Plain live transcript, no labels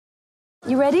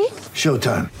You ready?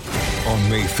 Showtime. On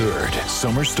May 3rd,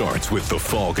 summer starts with The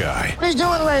Fall Guy. Let's do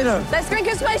it later. Let's drink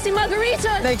a spicy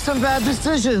margarita. Make some bad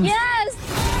decisions.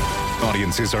 Yes.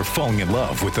 Audiences are falling in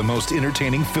love with the most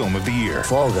entertaining film of the year.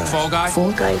 Fall Guy. Fall Guy?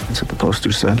 Fall Guy. That's what the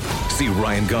poster said. See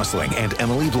Ryan Gosling and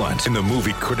Emily Blunt in the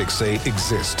movie critics say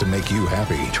exists to make you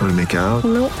happy. Trying to make it out?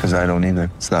 Nope. Because I don't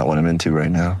either. It's not what I'm into right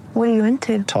now. What are you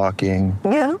into? Talking.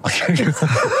 Yeah.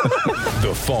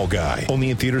 The Fall Guy.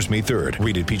 Only in theaters May 3rd.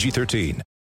 Rated PG-13.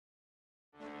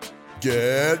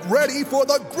 Get ready for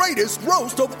the greatest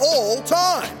roast of all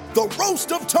time. The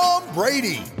Roast of Tom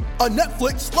Brady. A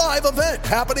Netflix live event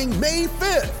happening May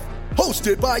 5th.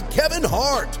 Hosted by Kevin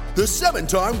Hart. The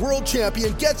 7-time world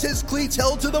champion gets his cleats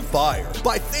held to the fire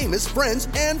by famous friends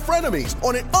and frenemies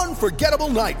on an unforgettable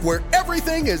night where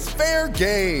everything is fair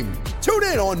game. Tune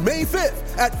in on May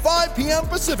 5th at 5 p.m.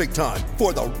 Pacific time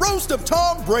for the Roast of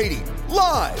Tom Brady.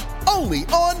 Live only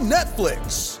on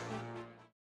Netflix.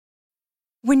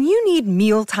 When you need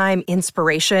mealtime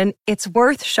inspiration, it's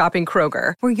worth shopping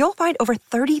Kroger, where you'll find over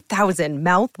 30,000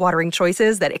 mouth-watering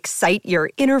choices that excite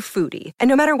your inner foodie. And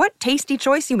no matter what tasty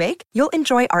choice you make, you'll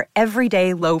enjoy our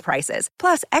everyday low prices,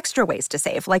 plus extra ways to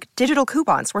save, like digital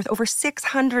coupons worth over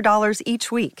 $600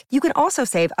 each week. You can also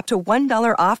save up to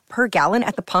 $1 off per gallon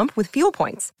at the pump with fuel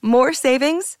points. More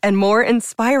savings and more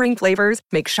inspiring flavors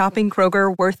make shopping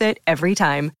Kroger worth it every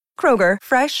time. Kroger,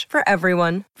 fresh for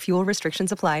everyone. Fuel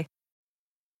restrictions apply.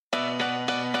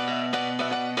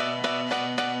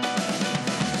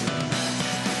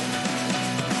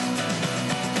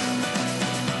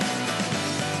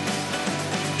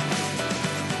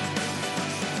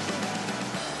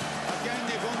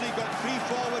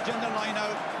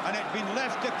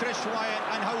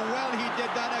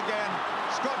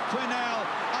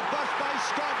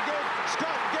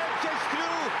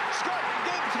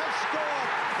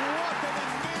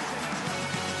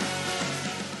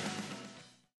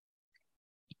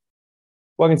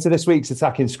 Welcome to this week's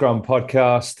Attacking Scrum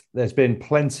podcast. There's been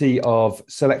plenty of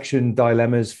selection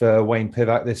dilemmas for Wayne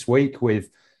Pivac this week, with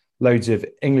loads of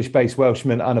English-based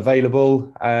Welshmen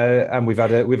unavailable, and we've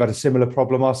had a similar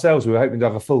problem ourselves. We were hoping to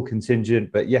have a full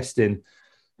contingent, but Iestyn,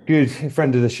 good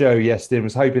friend of the show, Iestyn,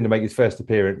 was hoping to make his first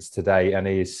appearance today, and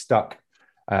he is stuck.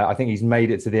 I think he's made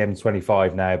it to the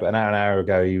M25 now, but an hour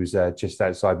ago he was just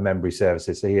outside Membry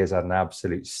Services, so he has had an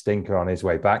absolute stinker on his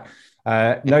way back.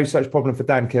 No such problem for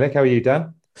Dan Killick. How are you,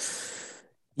 Dan?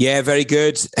 Yeah, very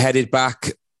good. Headed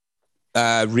back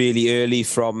really early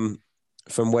from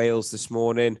Wales this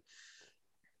morning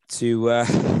to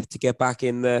get back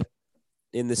in the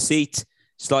seat.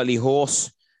 Slightly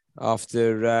hoarse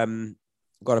after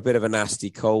got a bit of a nasty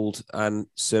cold and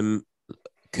some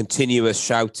continuous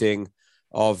shouting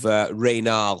of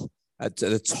Reynal at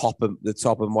the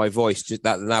top of my voice. Just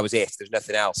that was it. There's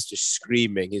nothing else. Just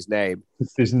screaming his name.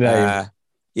 His name.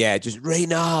 Just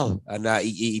Reynal, and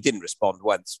he didn't respond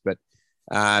once. But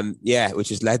which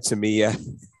has led to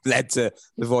the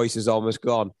voice is almost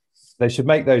gone. They should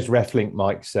make those RefLink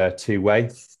mics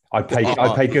two-way. I'd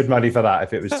pay good money for that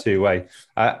if it was two-way.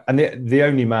 And the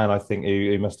only man I think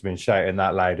who must have been shouting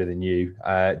that louder than you,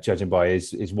 judging by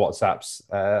his WhatsApps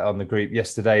on the group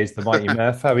yesterday, is the mighty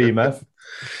Murph. How are you, Murph?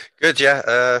 Good,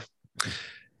 yeah.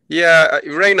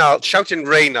 Reynal, shouting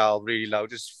Reynal really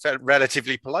loud is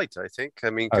relatively polite, I think. I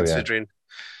mean, considering,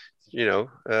 maybe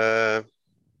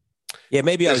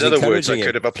I was there's other words I him.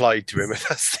 could have applied to him at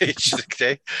that stage.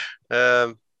 Okay,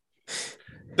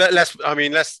 but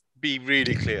let's be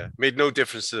really clear. Made no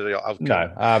difference to the outcome.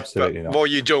 No, absolutely not. What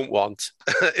you don't want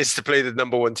is to play the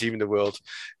number one team in the world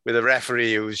with a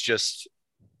referee who was just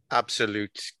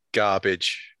absolute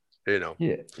garbage.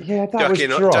 That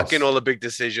ducking all the big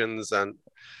decisions, and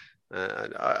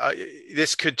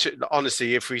this could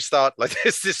honestly, if we start like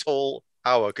this whole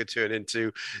hour could turn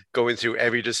into going through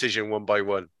every decision one by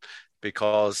one,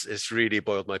 because it's really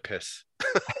boiled my piss.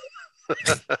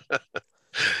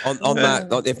 on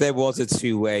that, if there was a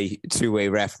two-way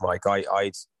ref, Mike,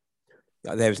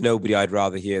 there's nobody I'd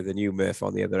rather hear than you, Murph,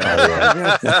 on the other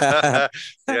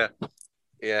end.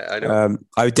 Yeah, I know.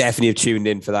 I would definitely have tuned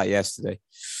in for that yesterday.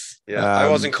 Yeah, I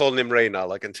wasn't calling him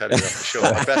Reynal, I can tell you that for sure.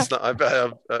 I best not.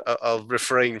 I'll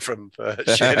refrain from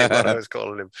sharing what I was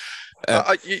calling him.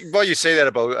 What you say that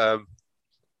about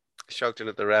shouting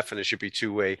at the ref and it should be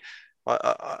two-way.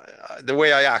 The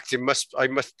way I act, there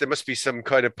must be some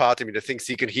kind of part of me that thinks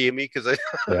he can hear me, because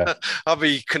I'll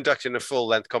be conducting a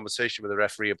full-length conversation with the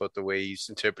referee about the way he's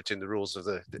interpreting the rules of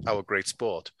our great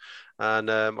sport, and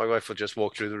my wife will just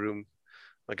walk through the room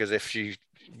like as if she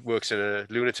works in a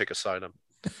lunatic asylum.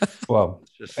 Well,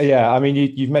 yeah, I mean,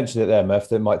 you've mentioned it there, Murph,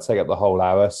 that might take up the whole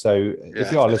hour. So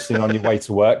if you are listening on your way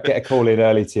to work, get a call in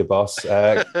early to your boss.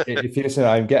 If you're listening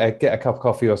at home, get a cup of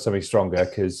coffee or something stronger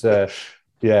because,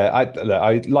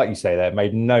 I like you say there, it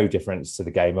made no difference to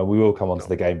the game, and we will come on to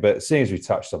the game. But seeing as we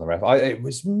touched on the ref, it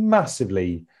was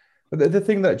massively... The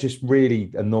thing that just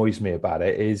really annoys me about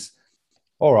it is,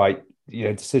 all right,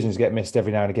 decisions get missed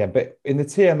every now and again. But in the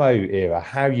TMO era,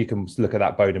 how you can look at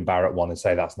that Beauden Barrett one and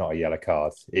say that's not a yellow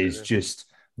card is just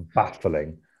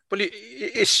baffling. Well,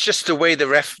 it's just the way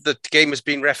the game has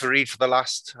been refereed for the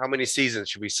last, how many seasons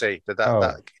should we say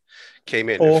that came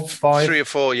in? 4, 5. 3 or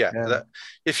 4, yeah. That,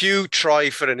 if you try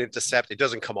for an intercept, it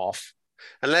doesn't come off.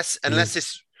 Unless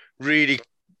it's really,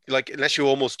 unless you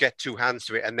almost get 2 hands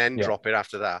to it and then drop it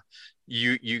after that,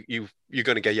 you're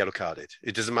going to get yellow carded.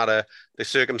 It doesn't matter the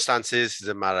circumstances, it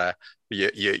doesn't matter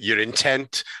your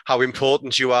intent, how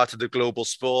important you are to the global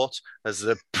sport as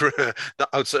the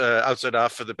outside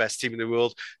half for the best team in the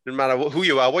world. No matter who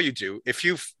you are, what you do, if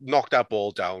you've knocked that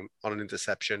ball down on an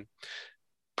interception,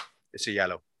 it's a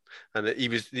yellow. And he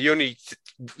was the only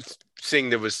thing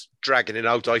that was dragging it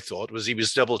out, I thought, was he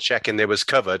was double checking there was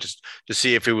cover just to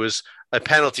see if it was a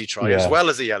penalty try as well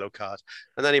as a yellow card.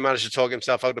 And then he managed to talk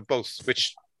himself out of both,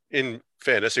 which in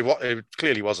fairness, it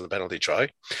clearly wasn't a penalty try.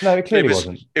 No, it clearly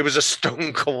wasn't. It was a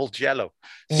stone cold yellow.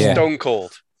 Stone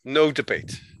cold. No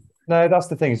debate. No, that's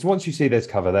the thing. Is once you see there's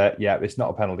cover there, it's not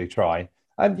a penalty try.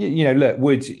 And,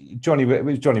 look, Johnny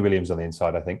Williams on the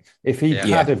inside, I think. If he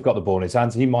had have got the ball in his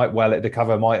hands, he might the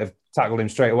cover might have tackled him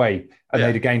straight away and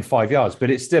they'd have gained 5 yards. But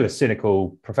it's still a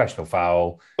cynical professional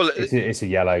foul. Well, it's a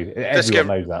yellow. Everyone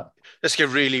knows that. Let's get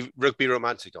really rugby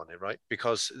romantic on it, right?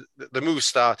 Because the move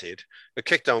started, a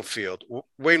kick downfield.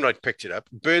 Wainwright picked it up,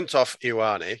 burnt off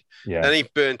Ioane. Yeah. Then he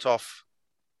burnt off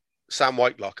Sam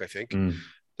Whitelock, I think.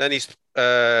 Then he's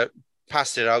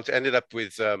passed it out, ended up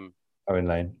with Owen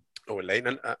Lane,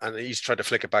 and he's tried to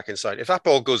flick it back inside. If that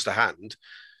ball goes to hand,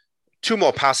 2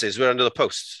 more passes, we're under the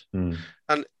posts.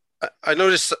 And I know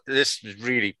this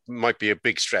really might be a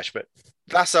big stretch, but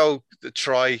that's how the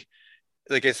try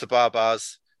against the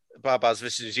Barbars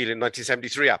versus New Zealand in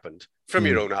 1973 happened. From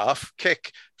your own half,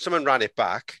 kick, someone ran it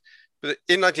back. But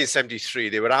in 1973,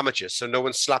 they were amateurs, so no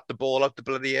one slapped the ball out the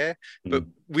bloody air. But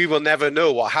we will never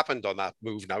know what happened on that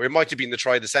move now. It might have been the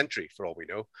try of the century, for all we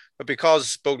know. But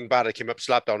because Beauden Barrett came up,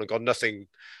 slapped down, and got nothing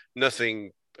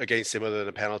against him other than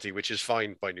a penalty, which is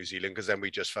fine by New Zealand, because then we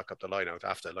just fuck up the line out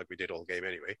after, like we did all game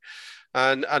anyway.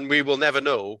 And we will never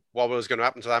know what was going to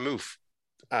happen to that move.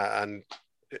 And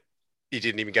he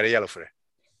didn't even get a yellow for it.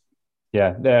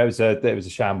 Yeah, it was a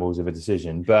shambles of a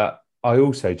decision. But I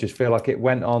also just feel like it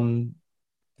went on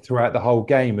throughout the whole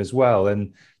game as well.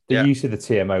 And the use of the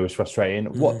TMO was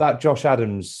frustrating. What that Josh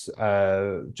Adams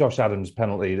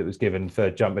penalty that was given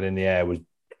for jumping in the air was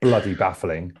bloody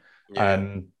baffling.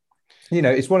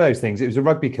 It's one of those things. It was a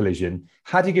rugby collision.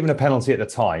 Had he given a penalty at the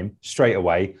time, straight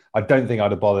away, I don't think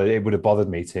I'd have bothered. It would have bothered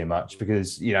me too much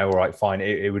because, all right, fine.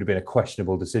 It would have been a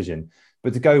questionable decision.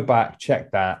 But to go back,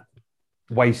 check that,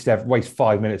 waste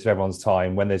 5 minutes of everyone's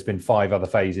time when there's been 5 other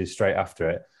phases straight after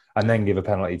it, and then give a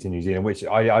penalty to New Zealand, which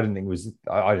I didn't think was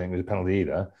a penalty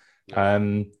either.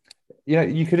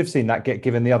 You could have seen that get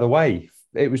given the other way.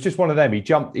 It was just one of them. He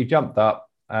jumped up,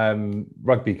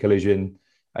 rugby collision,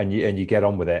 and you get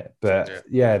on with it. But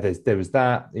there was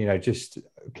that. Just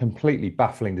completely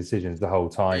baffling decisions the whole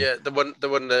time. Yeah, the one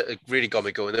that really got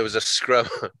me going. There was a scrum.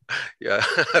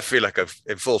 I feel like I'm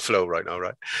in full flow right now.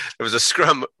 Right, there was a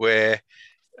scrum where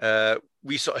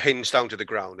we sort of hinged down to the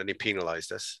ground and he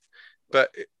penalised us, but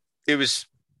it was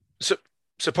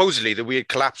supposedly that we had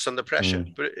collapsed under pressure.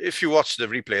 But if you watch the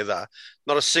replay of that,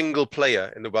 not a single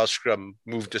player in the Welsh scrum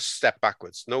moved a step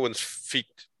backwards. No one's feet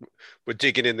were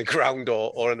digging in the ground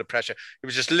or under pressure. It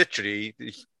was just literally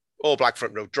the all black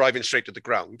front row driving straight to the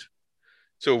ground.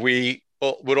 So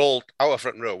our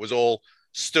front row was all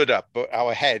stood up, but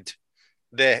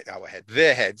their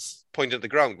heads pointed at the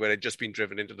ground where they'd just been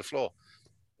driven into the floor.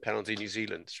 Penalty New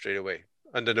Zealand straight away,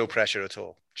 under no pressure at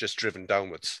all, just driven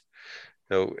downwards.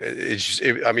 So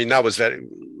that was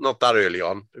not that early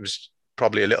on. It was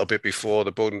probably a little bit before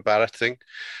the Beauden Barrett thing,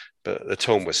 but the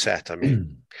tone was set.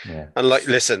 And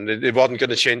listen, it wasn't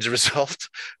going to change the result.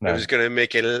 No. It was going to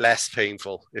make it less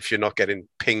painful if you're not getting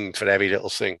pinged for every little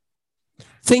thing.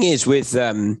 Thing is with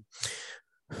the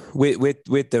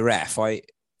ref, I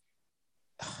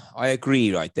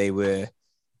agree. Right, they were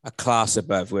a class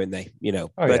above, weren't they?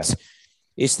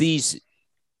 It's these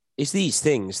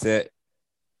things that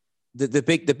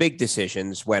the big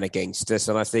decisions went against us,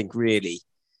 and I think really,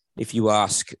 if you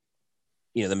ask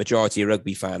the majority of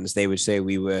rugby fans, they would say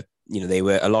we were,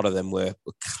 a lot of them were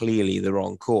clearly the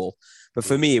wrong call. But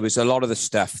for me, it was a lot of the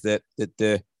stuff that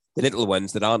the little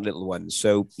ones that aren't little ones.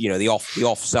 So, the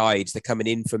offsides, they're coming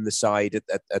in from the side at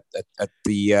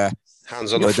the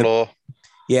hands on the floor.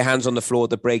 Hands on the floor,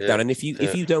 the breakdown. And if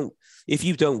you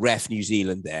don't ref New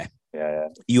Zealand there,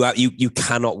 you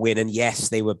cannot win. And yes,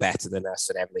 they were better than us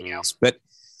and everything else, but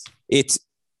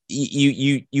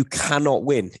you cannot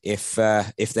win if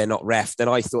they're not reffed. And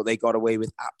I thought they got away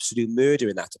with absolute murder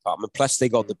in that department. Plus, they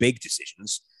got the big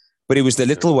decisions, but it was the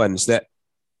little ones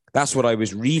that's what I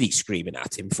was really screaming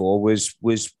at him for was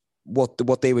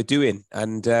what they were doing,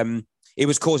 and it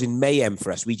was causing mayhem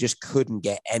for us. We just couldn't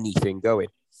get anything going.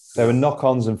 There were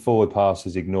knock-ons and forward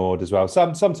passes ignored as well.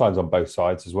 Sometimes on both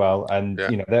sides as well. And,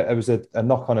 there was a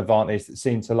knock-on advantage that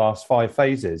seemed to last 5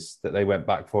 phases that they went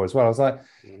back for as well. I was like,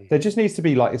 there just needs to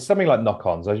be it's something like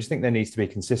knock-ons. I just think there needs to be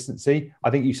consistency. I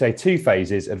think you say 2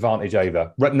 phases, advantage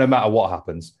over, no matter what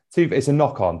happens. It's a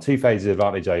knock-on, 2 phases,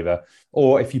 advantage over.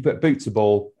 Or if you put boot to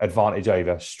ball, advantage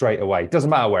over straight away. Doesn't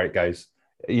matter where it goes.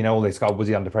 All this guy, was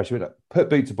he under pressure? Put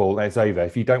boot to ball and it's over.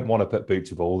 If you don't want to put boot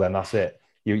to ball, then that's it.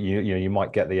 You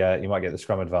might get the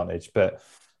scrum advantage, but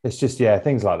it's just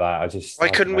things like that. Why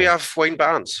couldn't we have Wayne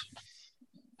Barnes?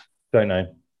 Don't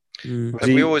know.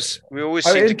 We always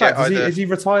seem to get either. Is he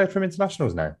retired from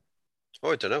internationals now?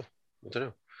 Oh, I don't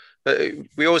know.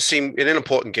 We always seem in an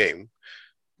important game.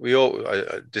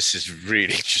 This is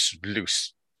really just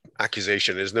loose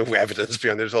accusation. There's no evidence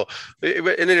behind it at all. In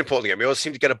an important game, we always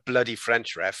seem to get a bloody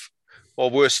French ref,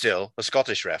 or worse still, a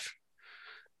Scottish ref.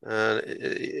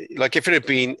 If it had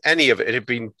been any of it, it had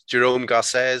been Jerome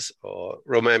Garces or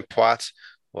Romain Poit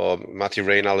or Matthew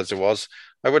Reynal as it was.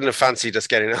 I wouldn't have fancied us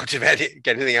getting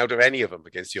anything out of any of them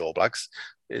against the All Blacks.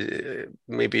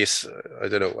 Maybe it's, I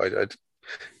don't know,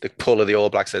 the pull of the All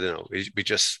Blacks. I don't know. We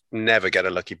just never get a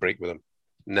lucky break with them.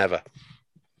 Never.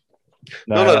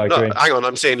 No, hang on.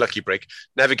 I'm saying lucky break.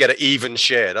 Never get an even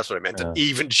share. That's what I meant. An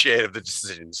even share of the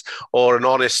decisions, or an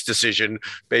honest decision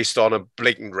based on a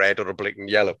blatant red or a blatant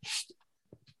yellow.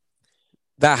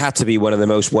 That had to be one of the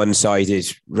most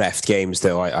one-sided ref games,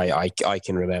 though I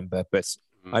can remember. But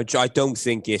I don't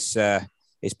think it's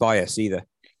bias either.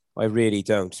 I really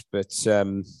don't. But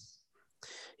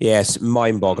yes,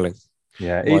 mind-boggling.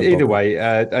 Yeah, either way,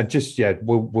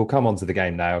 we'll come on to the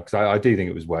game now, because I do think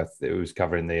it was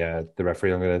covering the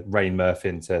referee. I'm going to rein Murph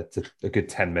into a good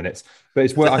 10 minutes, but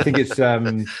it's I think it's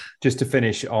just to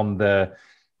finish on the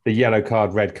yellow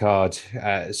card, red card,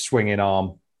 swinging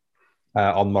arm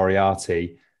on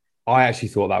Moriarty. I actually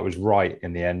thought that was right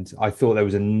in the end. I thought there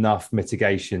was enough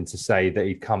mitigation to say that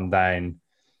he'd come down,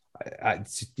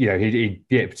 he'd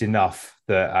dipped enough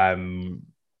that.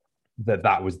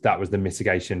 That was the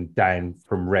mitigation down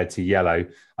from red to yellow.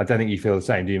 I don't think you feel the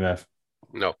same, do you, Murph?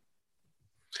 No.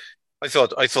 I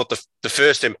thought the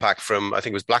first impact from, I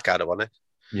think it was Blackadder, wasn't it?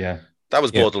 Yeah. That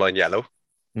was borderline yellow.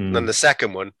 And then the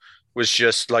second one was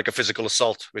just like a physical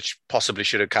assault, which possibly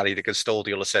should have carried a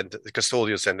custodial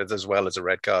sentence as well as a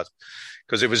red card,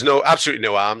 because there was absolutely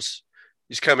no arms.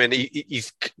 He's come in,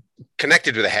 he's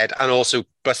connected with the head and also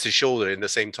bust his shoulder in the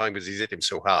same time because he's hit him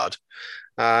so hard.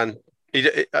 And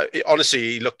honestly,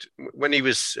 he looked, when he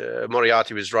was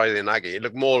Moriarty was riding in agony, it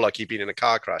looked more like he'd been in a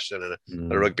car crash than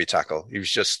a rugby tackle. He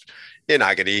was just in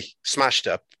agony, smashed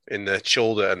up in the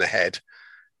shoulder and the head.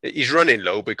 He's running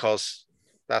low because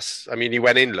he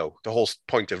went in low. The whole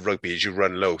point of rugby is you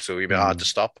run low, so it'd be hard to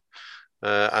stop.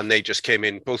 And they just came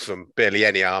in, both of them, barely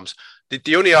any arms.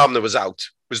 The only arm that was out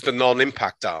was the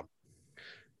non-impact arm.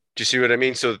 Do you see what I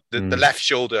mean? So the left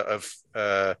shoulder of...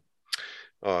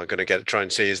 I'm going to try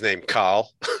and say his name,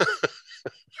 Carl,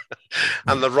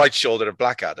 and the right shoulder of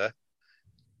Blackadder.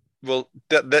 Well,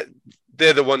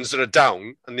 they're the ones that are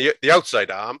down, and the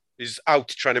outside arm is out,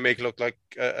 trying to make it look like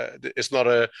it's not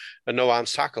a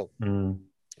no-arms tackle. And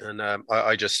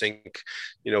I just think,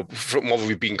 from what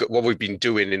we've been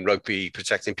doing in rugby,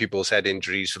 protecting people's head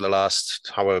injuries for the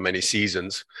last however many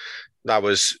seasons, that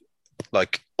was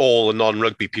like all the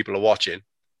non-rugby people are watching.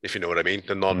 If you know what I mean,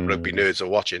 the non-rugby nerds are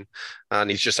watching,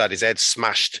 and he's just had his head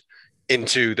smashed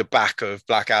into the back of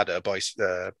Blackadder by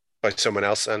someone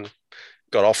else, and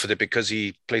got off with it because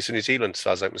he plays for New Zealand, as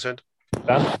far as I'm concerned.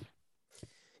 Dan?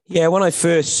 Yeah, when I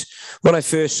first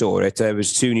saw it, there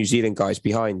was 2 New Zealand guys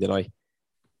behind, and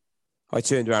I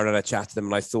turned around and I chatted to them,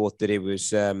 and I thought that it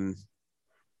was,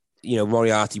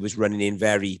 Moriarty was running in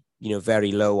very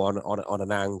low on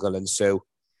an angle, and so.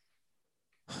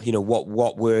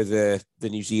 What were the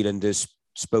New Zealanders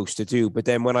supposed to do? But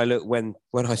then when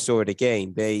I saw it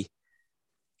again,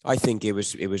 I think it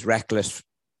was reckless,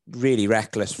 really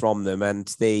reckless from them, and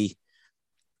they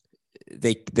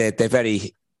they're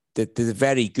very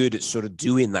good at sort of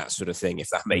doing that sort of thing, if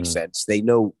that makes sense. They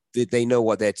know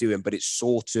what they're doing, but it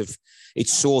sort of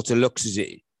looks as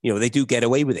it, they do get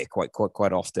away with it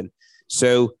quite often.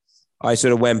 So I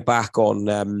sort of went back on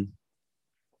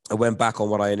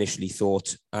what I initially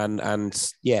thought, and I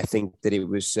think that it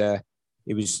was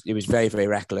very, very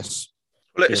reckless.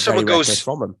 Well, if someone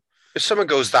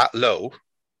goes that low,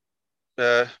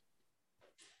 that's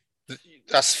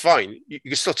fine. You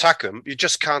can still tackle them. You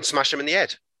just can't smash them in the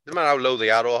head, no matter how low they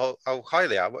are or how high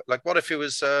they are. Like, what if it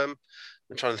was? I'm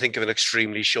trying to think of an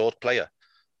extremely short player,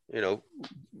 who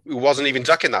wasn't even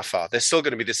ducking that far. They're still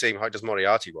going to be the same height as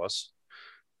Moriarty was.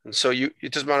 And so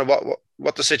it doesn't matter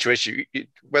what the situation,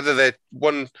 whether they're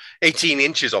 18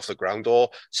 inches off the ground or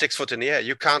 6 foot in the air,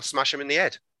 you can't smash them in the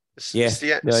head. You're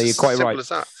quite right. As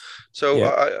that.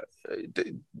 So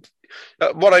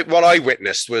what I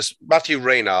witnessed was Matthew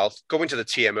Reynald going to the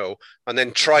TMO and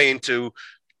then trying to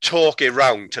talk it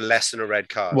round to lessen a red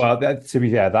card. Well, to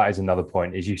be fair, that is another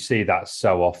point, is you see that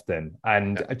so often.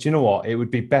 And do you know what? It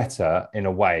would be better in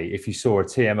a way if you saw a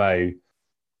TMO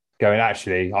going,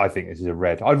 actually, I think this is a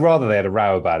red. I'd rather they had a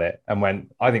row about it and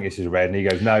went, I think this is a red. And he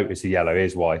goes, no, it's a yellow.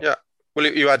 Here's why. Yeah. Well,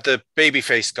 you had the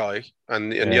babyface guy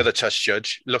and the other touch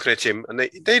judge looking at him, and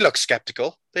they looked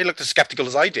skeptical. They looked as skeptical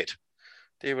as I did.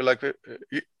 They were like,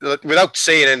 without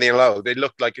saying anything aloud, they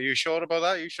looked like, are you sure about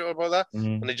that? Are you sure about that?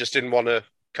 And they just didn't want to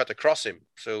cut across him.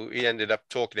 So he ended up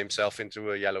talking himself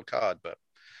into a yellow card. But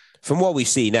from what we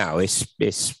see now,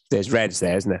 there's reds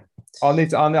there, isn't there? I need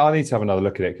to have another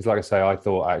look at it, because, like I say, I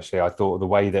thought the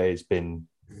way that it's been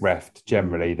refed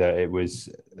generally, that it was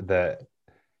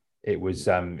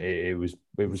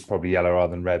probably yellow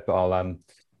rather than red. But I'll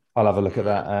have a look at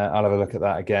that. I'll have a look at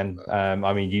that again.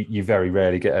 I mean, you very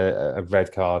rarely get a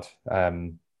red card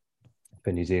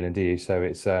for New Zealand, do you? So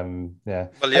it's Well, yeah,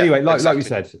 anyway, like we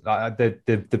said,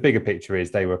 the bigger picture is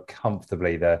they were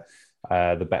comfortably the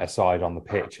better side on the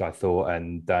pitch, I thought,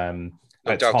 and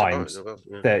at times,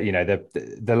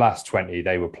 the last 20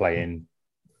 they were playing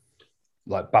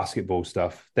like basketball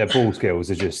stuff. Their ball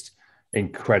skills are just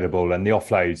incredible, and the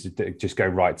offloads just go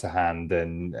right to hand,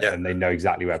 and they know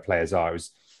exactly where players are. It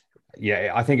was,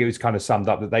 I think it was kind of summed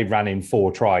up that they ran in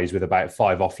 4 tries with about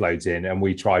 5 offloads in, and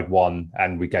we tried 1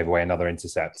 and we gave away another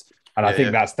intercept. And I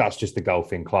think that's just the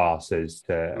golfing class as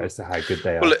to how good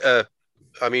they are. Well,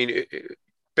 I mean,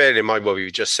 bearing in mind what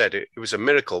we just said, it was a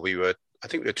miracle. I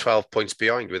think we were 12 points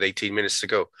behind with 18 minutes to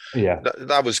go. Yeah,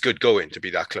 that was good going to be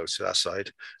that close to that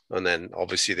side. And then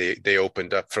obviously they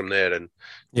opened up from there, and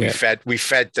we fed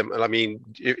them. I mean,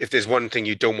 if there's one thing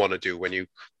you don't want to do when you're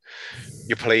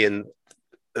playing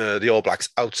the All Blacks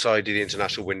outside of the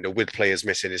international window with players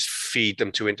missing, is feed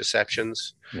them 2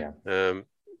 interceptions. Yeah.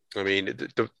 I mean,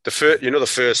 the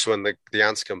first one, the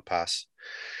Anscombe pass.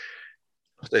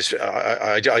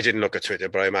 I didn't look at Twitter,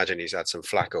 but I imagine he's had some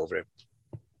flack over it.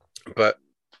 But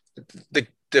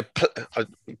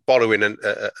borrowing an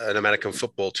American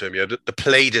football term, the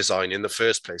play design in the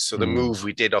first place. So the move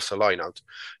we did off the line out,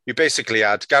 you basically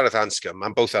had Gareth Anscombe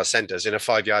and both our centres in a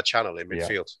 5-yard channel in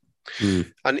midfield.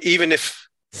 And even if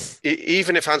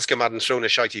Anscombe hadn't thrown a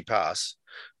shitey pass,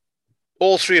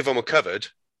 all 3 of them were covered,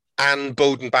 and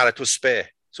Beauden Barrett was spare.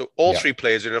 So all 3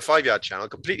 players were in a 5-yard channel,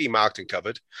 completely marked and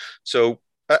covered. So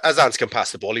as Anscombe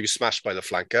passed the ball, he was smashed by the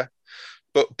flanker.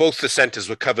 But both the centres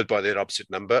were covered by their opposite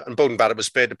number, and Beauden Barrett was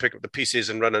spared to pick up the pieces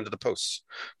and run under the posts.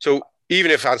 So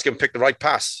even if Anscombe picked the right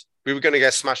pass, we were going to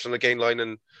get smashed on the gain line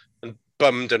and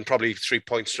bummed, and probably 3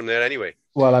 points from there anyway.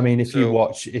 Well, I mean, if you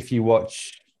watch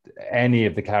any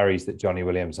of the carries that Johnny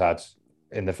Williams had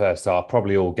in the first half,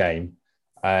 probably all game,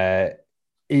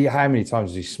 how many times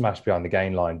was he smashed behind the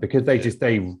gain line? Because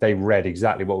they read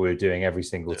exactly what we were doing every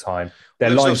single time. Their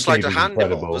line no sleight of hand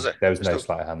incredible. Was it? There was no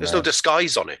sleight of hand. There's no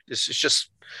disguise on it. It's just,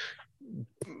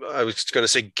 I was going to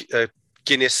say,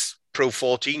 Guinness Pro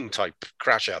 14 type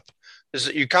crash up.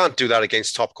 You can't do that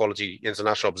against top quality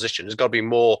international opposition. There's got to be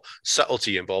more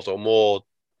subtlety involved, or more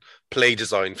play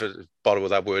design, for borrow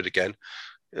that word again,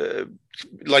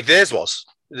 like theirs was.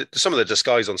 Some of the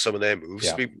disguise on some of their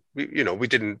moves, we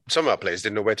didn't. Some of our players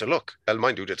didn't know where to look. Hell,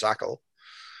 mind who to tackle.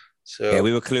 So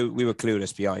we were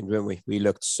clueless behind, weren't we? We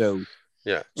looked so.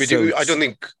 Yeah, we do. I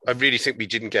really think we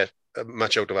didn't get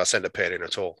much out of our centre pairing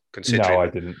at all. Considering, no, I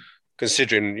didn't.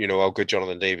 Considering how good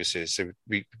Jonathan Davis is, so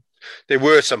there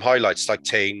were some highlights like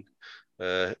Taine,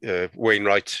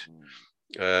 Wainwright,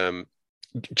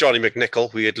 Johnny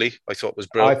McNichol. Weirdly, I thought was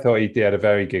brilliant. I thought he had a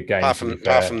very good game.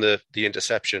 Apart from the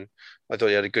interception, I thought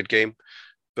he had a good game,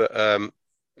 but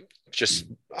just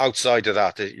outside of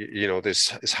that,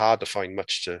 it's hard to find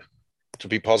much to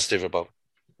be positive about.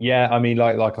 Yeah, I mean,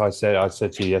 like I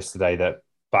said to you yesterday that,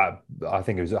 but I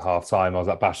think it was at half time. I was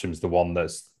like, Basham's the one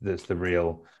that's the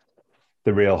real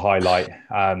highlight.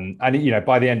 And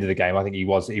by the end of the game, I think he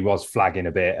was flagging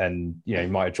a bit, and he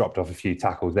might have dropped off a few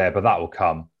tackles there, but that will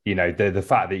come. The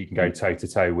fact that you can go toe to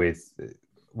toe with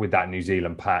that New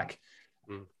Zealand pack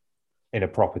in a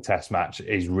proper Test match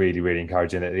is really, really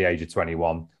encouraging at the age of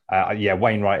 21.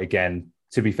 Wainwright again.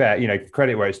 To be fair,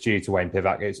 credit where it's due to Wayne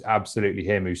Pivac. It's absolutely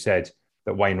him who said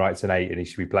that Wainwright's an 8 and he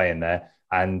should be playing there.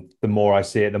 And the more I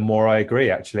see it, the more I agree.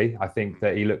 Actually, I think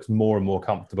that he looks more and more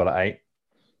comfortable at 8.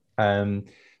 And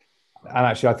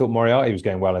actually, I thought Moriarty was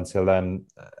going well until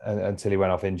he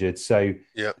went off injured. So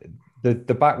the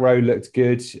back row looked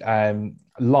good.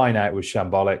 Line out was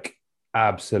shambolic,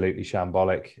 absolutely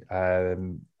shambolic.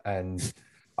 And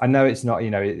I know it's not,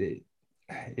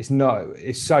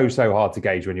 it's so hard to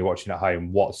gauge when you're watching at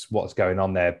home what's going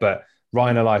on there. But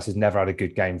Ryan Elias has never had a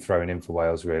good game thrown in for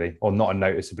Wales, really, or not a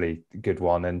noticeably good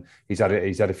one. And he's had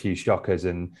a few shockers.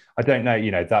 And I don't know,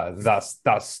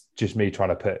 that's just me trying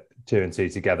to put 2 and 2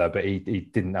 together. But he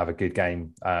didn't have a good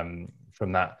game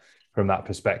from that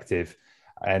perspective.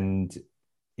 And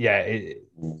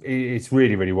it's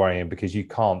really, really worrying because you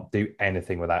can't do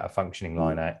anything without a functioning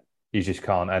line out. You just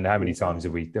can't. And how many times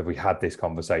have we had this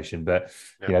conversation? But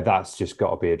that's just got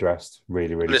to be addressed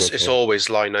really, really. And it's always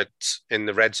line outs in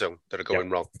the red zone that are going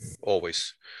wrong,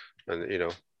 always.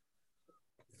 And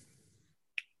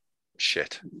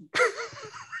shit,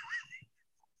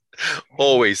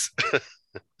 always.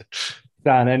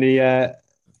 Dan, any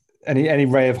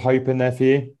ray of hope in there for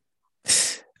you?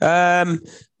 Well,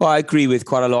 I agree with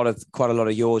quite a lot of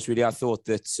yours. Really, I thought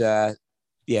that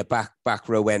back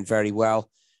row went very well.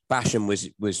 Basham was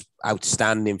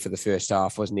outstanding for the first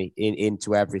half, wasn't he?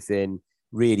 Into everything,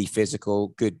 really physical,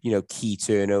 good, key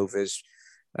turnovers.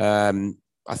 I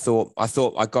thought I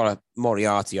got a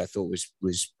Moriarty. I thought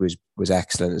was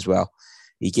excellent as well.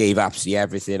 He gave absolutely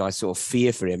everything. I sort of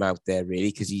fear for him out there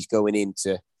really because he's going in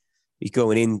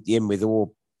with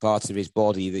all parts of his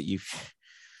body that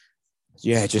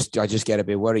I just get a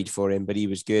bit worried for him. But he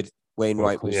was good.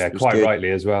 Wainwright was quite good.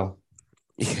 Rightly as well.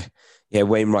 Yeah,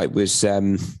 Wainwright was.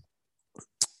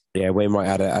 Wainwright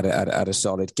had a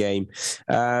solid game.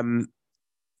 I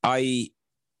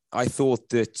thought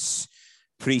that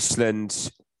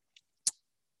Priestland.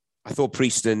 I thought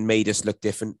Priestland made us look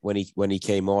different when he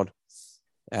came on,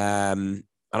 and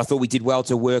I thought we did well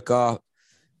to work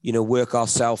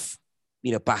ourselves,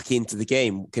 back into the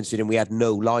game, considering we had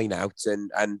no line out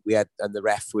and the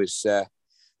ref was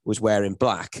wearing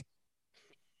black.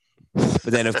 But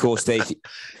then, of course, they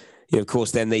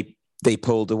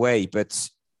pulled away. But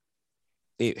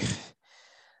it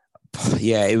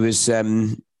was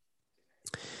a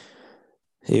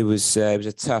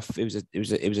tough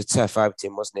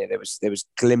outing, wasn't it? There was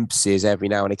glimpses every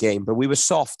now and again, but we were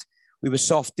soft. We were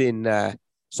soft on the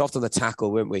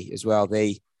tackle, weren't we? As well,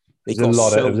 there was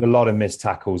a lot of missed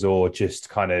tackles or just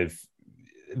kind of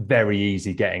very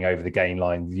easy getting over the gain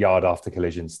line, yard after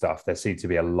collision stuff. There seemed to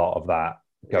be a lot of that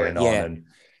going on, and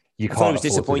you can't. It was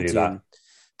disappointing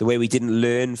the way we didn't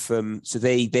learn from. So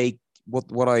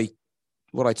what I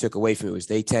took away from it was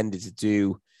they tended to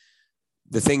do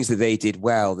the things that they did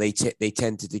well. They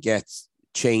tended to get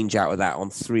change out of that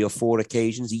on 3 or 4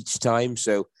 occasions each time.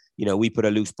 So we put a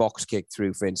loose box kick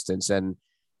through, for instance, and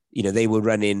they were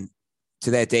running to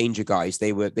their danger guys.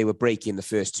 They were breaking the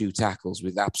first 2 tackles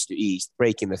with absolute ease,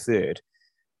 breaking the third,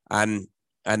 and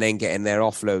then getting their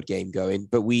offload game going.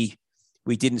 But we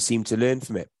didn't seem to learn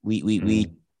from it. We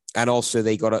and also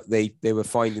they were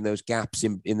finding those gaps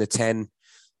in the 10,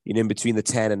 in between the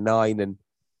 10 and 9 and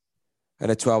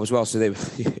a 12 as well. So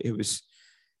it was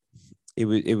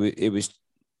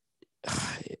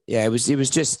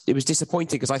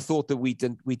disappointing because I thought that we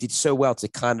did so well to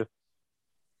kind of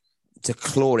to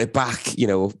claw it back,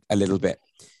 a little bit.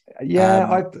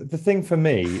 Yeah, the thing for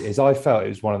me is I felt it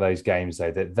was one of those games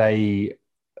though that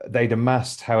they'd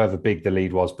amassed however big the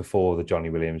lead was before the Johnny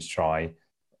Williams try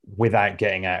without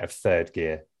getting out of third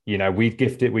gear. We'd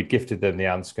gifted them the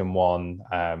Anscombe one.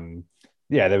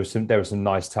 There were some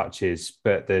nice touches,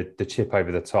 but the chip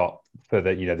over the top for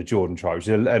the Jordan try, which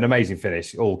was an amazing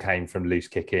finish, all came from loose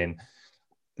kick in.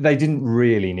 They didn't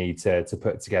really need to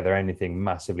put together anything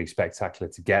massively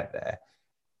spectacular to get there.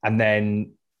 And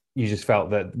then you just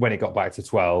felt that when it got back to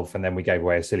 12 and then we gave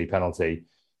away a silly penalty,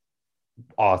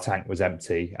 our tank was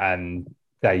empty and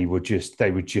they were just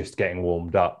getting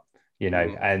warmed up,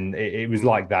 and it was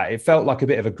like that. It felt like a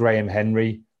bit of a Graham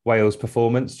Henry Wales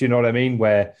performance. Do you know what I mean?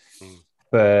 Where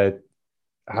for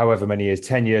however many years,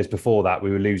 10 years before that,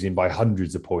 we were losing by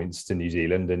hundreds of points to New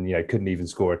Zealand and, couldn't even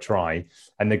score a try.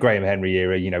 And the Graham Henry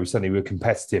era, suddenly we were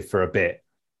competitive for a bit.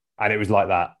 And it was like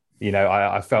that.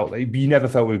 I felt, you never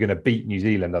felt we were going to beat New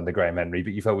Zealand under Graham Henry,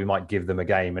 but you felt we might give them a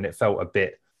game. And it felt a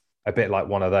bit like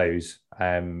one of those.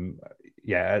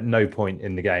 At no point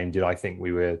in the game did I think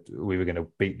we were going to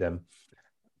beat them.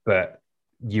 But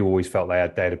you always felt they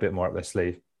had a bit more up their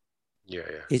sleeve. Yeah.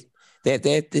 They're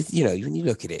when you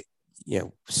look at it,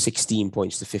 16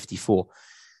 points to 54.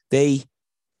 The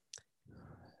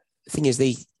thing is,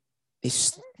 they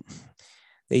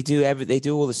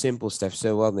do all the simple stuff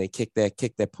so well. They kick their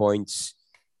points,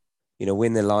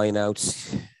 win the line out.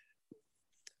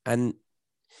 And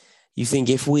you think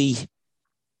if we,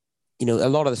 a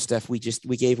lot of the stuff we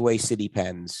gave away city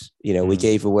pens, we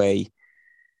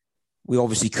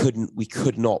obviously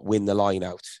could not win the line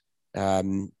out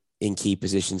in key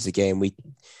positions again. We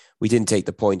didn't take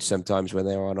the points sometimes when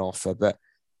they were on offer, but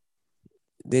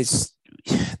there's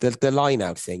the line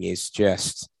out thing is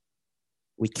just,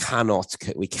 we cannot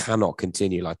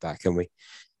continue like that, can we?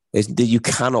 You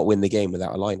cannot win the game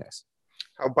without a line out.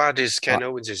 How bad is Ken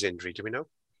Owens' injury? Do we know?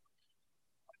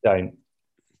 Don't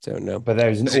know. But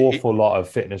there's an awful lot of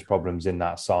fitness problems in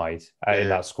that side, in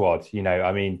that squad.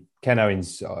 Ken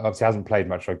Owens obviously hasn't played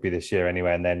much rugby this year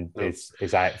anyway, and then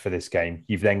is out for this game.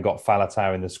 You've then got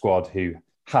Faletau in the squad who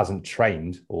hasn't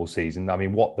trained all season. I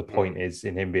mean, what the point is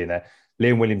in him being there?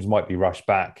 Liam Williams might be rushed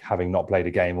back, having not played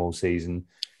a game all season.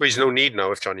 Well, there's no need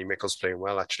now if Johnny Mickle's playing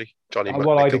well, actually.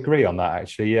 I'd agree on that,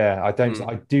 actually, yeah. I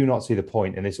do not see the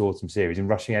point in this autumn series in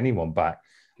rushing anyone back.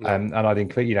 No. And I'd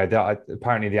include,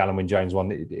 apparently the Alan Wynne-Jones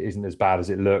one isn't as bad as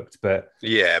it looked, but...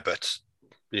 Yeah, but,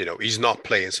 he's not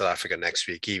playing South Africa next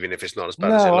week, even if it's not as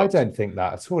bad as it looked. No, I don't think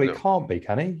that at all. No. It can't be,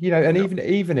 can he?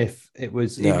 Even if it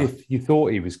was, even if you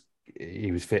thought he was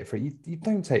fit for it, you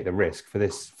don't take the risk for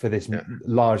this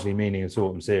largely meaningless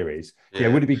autumn series. Yeah.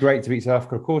 Would it be great to beat South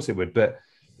Africa? Of course it would, but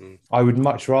I would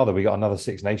much rather we got another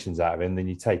Six Nations out of him than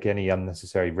you take any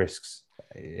unnecessary risks.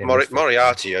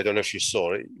 Moriarty, I don't know if you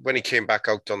saw it, when he came back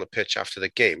out on the pitch after the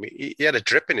game, he had a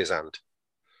drip in his hand.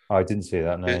 I didn't see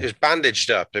that. No, it was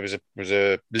bandaged up. There was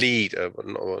a lead.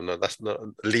 No, that's not,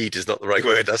 lead is not the right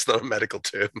word. That's not a medical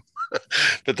term.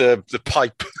 But the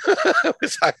pipe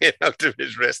was hanging out of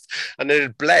his wrist, and then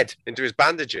it bled into his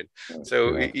bandaging.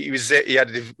 So he had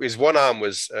his one arm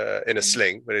was in a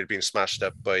sling when it had been smashed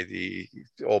up by the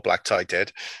All Black tight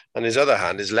head, and his other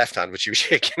hand, his left hand, which he was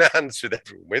shaking hands with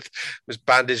everyone with, was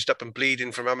bandaged up and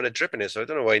bleeding from having a drip in it. So I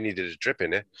don't know why he needed a drip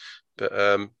in it, but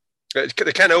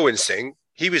the Ken Owens thing.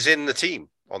 He was in the team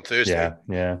on Thursday,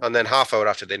 and then half hour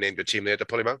after they named the team, they had to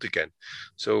pull him out again.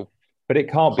 So, but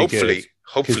it can't be good.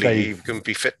 Hopefully, he can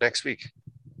be fit next week.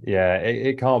 Yeah,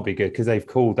 it can't be good because they've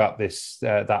called up this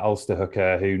that Ulster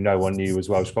hooker who no one knew was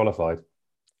Welsh qualified.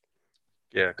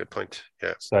 Yeah, good point.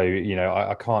 Yeah. So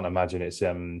I can't imagine it's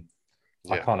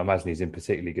I can't imagine he's in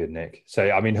particularly good nick.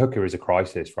 So I mean, hooker is a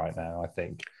crisis right now. I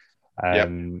think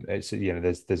it's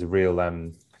there's a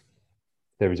real.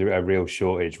 There is a real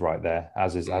shortage right there,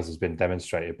 as has been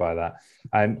demonstrated by that.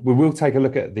 And we will take a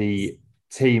look at the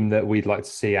team that we'd like to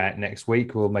see out next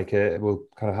week. We'll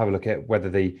kind of have a look at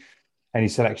whether any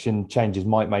selection changes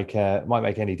might make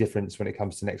any difference when it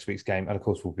comes to next week's game. And of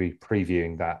course, we'll be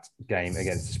previewing that game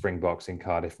against the Springboks in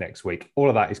Cardiff next week. All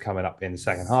of that is coming up in the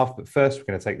second half. But first, we're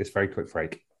going to take this very quick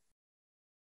break.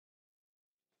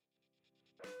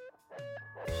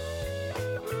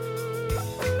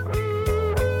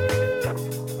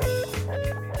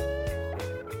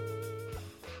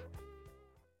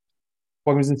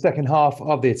 Welcome to the second half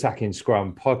of the Attacking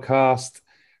Scrum podcast.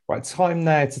 Right, time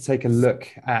now to take a look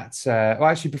at...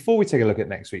 actually, before we take a look at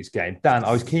next week's game, Dan,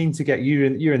 I was keen to get you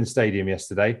in the stadium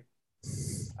yesterday.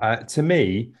 To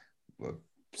me,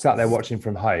 sat there watching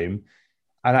from home,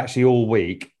 and actually all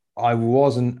week, I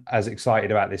wasn't as excited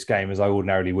about this game as I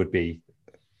ordinarily would be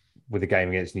with the game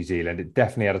against New Zealand. It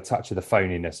definitely had a touch of the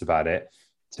phoniness about it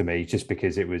to me, just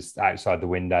because it was outside the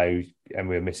window and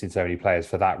we were missing so many players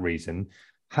for that reason.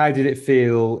 How did it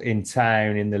feel in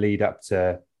town in the lead up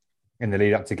to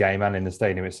game and in the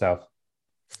stadium itself?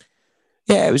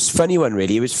 Yeah, it was a funny one,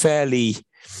 really. It was there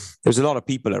was a lot of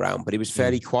people around, but it was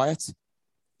fairly quiet.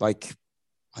 Like,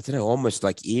 I don't know, almost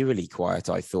like eerily quiet,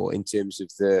 I thought, in terms of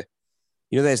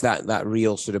there's that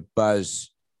real sort of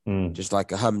buzz, just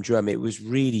like a humdrum. It was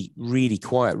really, really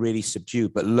quiet, really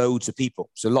subdued, but loads of people.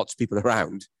 So lots of people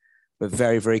around, but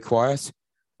very, very quiet.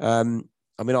 I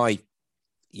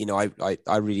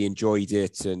really enjoyed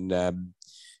it, and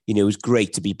it was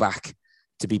great to be back,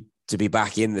 to be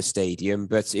back in the stadium.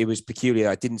 But it was peculiar.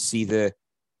 I didn't see the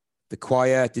the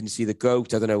choir, didn't see the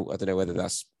goat. I don't know whether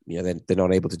that's, they're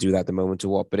not able to do that at the moment or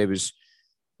what, but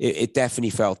it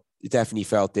definitely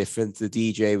felt different. The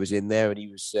DJ was in there and he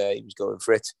was going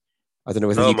for it. I don't know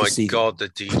whether you could see. Oh my God, the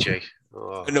DJ.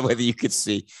 I don't know whether you could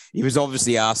see. He was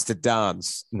obviously asked to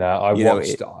dance. No, I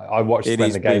watched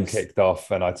when the game kicked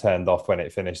off, and I turned off when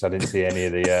it finished. I didn't see any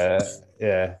of the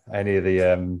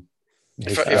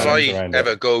If I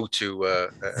ever go to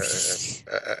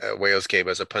a Wales game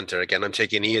as a punter again, I'm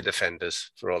taking ear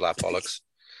defenders for all that bollocks.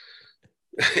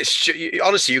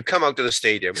 Honestly, you come out to the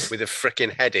stadium with a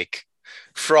freaking headache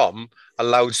from a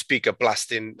loudspeaker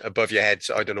blasting above your head.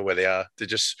 So I don't know where they are. They're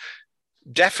just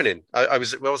deafening. I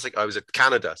was at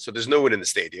Canada, so there's no one in the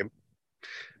stadium,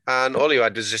 and all you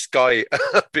had was this guy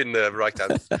up in the right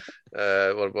hand.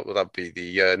 What would that be?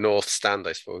 The north stand,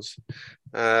 I suppose,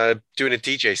 doing a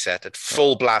DJ set at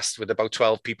full blast with about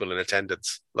 12 people in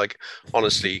attendance. Like,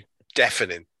 honestly,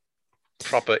 deafening,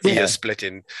 proper ear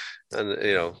splitting,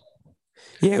 and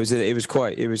Yeah, it was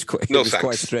quite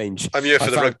quite strange. I'm here for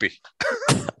the rugby.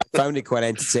 I found it quite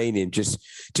entertaining just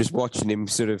watching him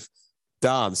sort of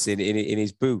dance in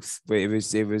his booth. But it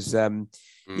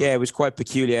was quite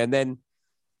peculiar. And then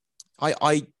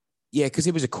because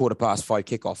it was a 5:15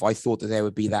 kickoff, I thought that there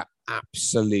would be that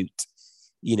absolute,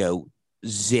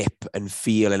 zip and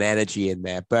feel and energy in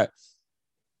there. But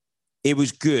it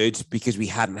was good because we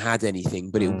hadn't had anything,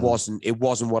 but it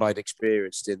wasn't what I'd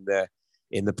experienced in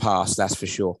the past, that's for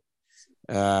sure.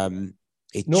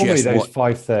 Normally those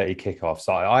 5:30 kickoffs,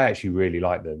 I actually really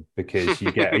like them because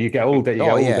you get all day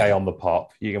all day on the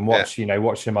pop. You can watch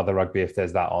watch some other rugby if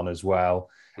there's that on as well,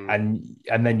 and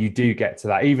then you do get to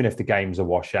that. Even if the game's a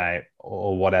washout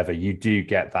or whatever, you do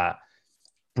get that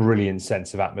brilliant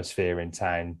sense of atmosphere in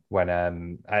town when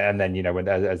and then when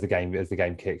as the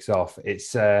game kicks off,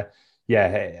 it's and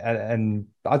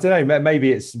I don't know,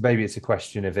 maybe it's a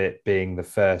question of it being the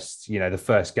first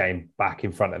game back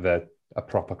in front of a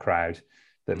proper crowd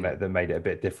that made it a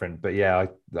bit different. But I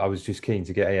was just keen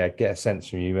to get a sense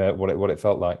from you what it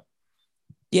felt like.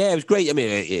 Yeah, it was great. I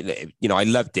mean, I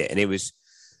loved it, and it was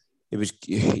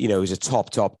a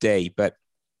top day, but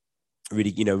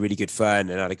really, really good fun,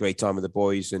 and I had a great time with the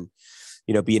boys, and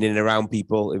being in and around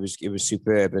people, it was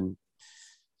superb. And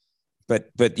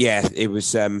but yeah, it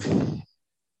was.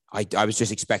 I was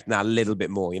just expecting that a little bit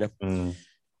more,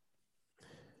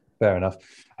 Fair enough.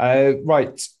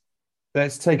 Right.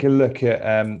 Let's take a look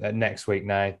at next week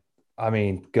now. I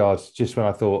mean, God, just when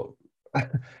I thought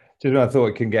it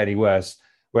couldn't get any worse,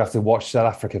 we have to watch South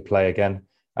Africa play again,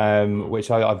 which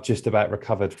I've just about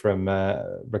recovered from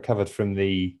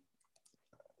the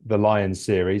Lions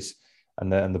series and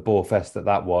the Bore Fest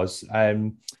that was.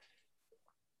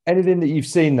 Anything that you've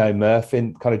seen though, Murph,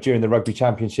 in kind of during the Rugby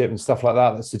Championship and stuff like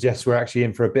that suggests we're actually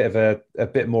in for a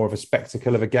bit more of a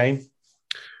spectacle of a game?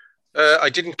 I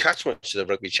didn't catch much of the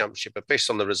Rugby Championship, but based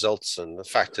on the results and the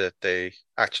fact that they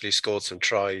actually scored some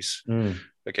tries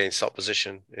against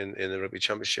opposition in the Rugby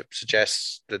Championship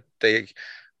suggests that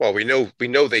we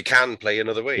know they can play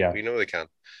another way. Yeah. We know they can.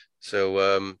 So,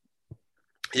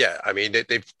 I mean,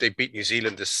 they beat New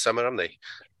Zealand this summer, haven't they?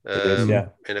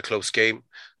 In a close game.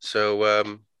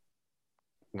 So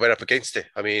we're up against it.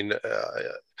 I mean,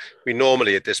 we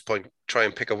normally at this point try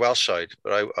and pick a Welsh side,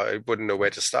 but I wouldn't know where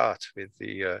to start with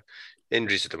the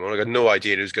injuries at the moment. I got no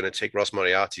idea who's going to take Ross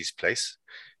Moriarty's place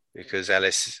because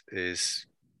Ellis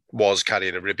was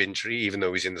carrying a rib injury, even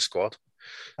though he's in the squad.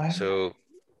 So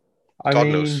God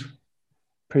knows.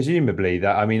 Presumably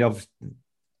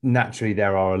naturally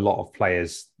there are a lot of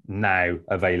players now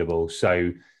available.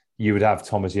 So you would have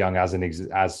Thomas Young as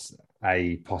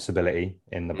a possibility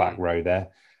in the back row there.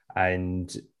 And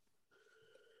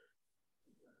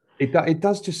it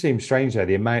does just seem strange though,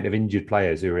 the amount of injured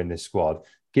players who are in this squad,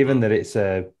 given that it's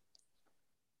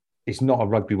not a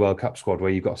Rugby World Cup squad where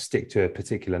you've got to stick to a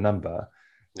particular number.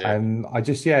 Yeah.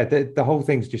 The whole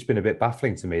thing's just been a bit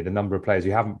baffling to me. The number of players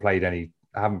who haven't played any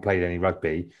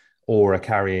rugby or are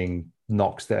carrying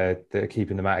knocks that are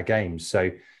keeping them out of games.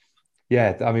 So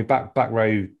yeah, I mean, back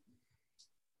row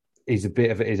is a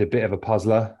bit of a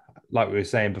puzzler. Like we were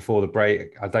saying before the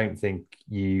break, I don't think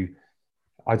you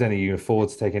can afford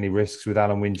to take any risks with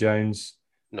Alan Wynne-Jones.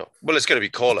 No. Well, it's going to be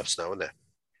call-ups now, isn't there?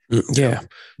 Yeah.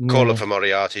 Call-up for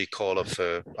Moriarty, call-up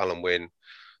for Alan Wynne.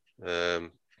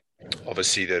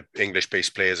 Obviously, the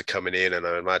English-based players are coming in, and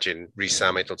I imagine Rhys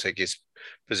Sammet will take his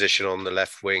position on the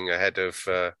left wing ahead of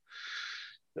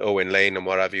Owen Lane and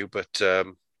what have you. But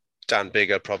Dan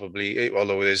Biggar probably,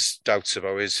 although there's doubts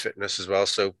about his fitness as well.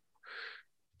 So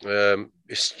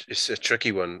it's a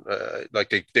tricky one.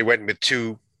 Like they went with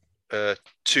two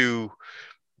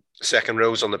second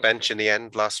rows on the bench in the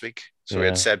end last week. So we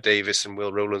had Seb Davis and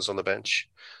Will Rowlands on the bench.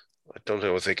 I don't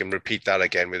know if they can repeat that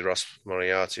again with Ross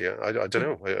Moriarty. I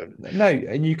don't know. No,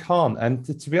 and you can't. And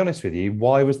to be honest with you,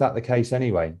 why was that the case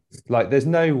anyway? Like, there's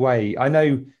no way. I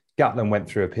know Gatland went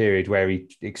through a period where he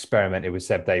experimented with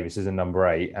Seb Davis as a number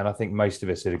 8, and I think most of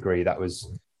us would agree that was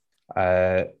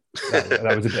that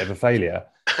was a bit of a failure.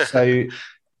 So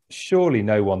surely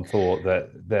no one thought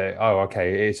that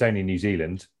okay, it's only New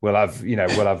Zealand. We'll have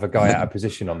a guy out of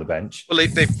position on the bench. Well,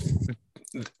 they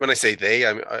when I say they,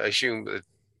 I assume that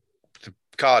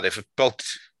Cardiff have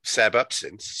bulked Seb up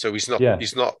since, so he's not.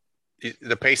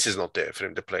 The pace is not there for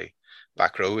him to play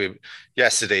back row.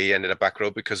 Yesterday he ended up back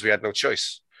row because we had no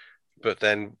choice. But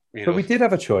then, but we did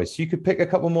have a choice. You could pick a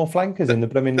couple more flankers in the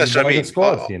blooming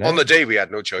squad. On the day we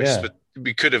had no choice, but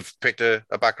we could have picked a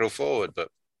back row forward. But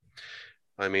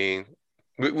I mean,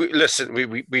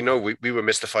 we know we were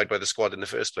mystified by the squad in the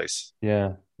first place.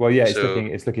 Yeah. Well, yeah,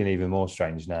 it's looking even more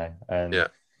strange now. And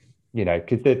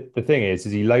because the thing is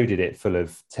he loaded it full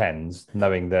of 10s,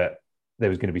 knowing that there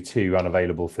was going to be 2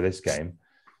 unavailable for this game.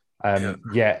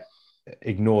 Yet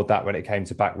ignored that when it came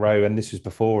to back row, and this was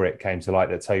before it came to light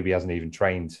that Toby hasn't even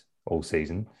trained all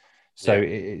season. So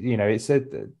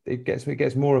it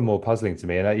gets more and more puzzling to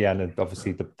me. And and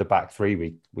obviously the back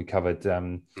 3 we covered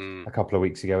a couple of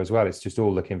weeks ago as well. It's just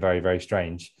all looking very, very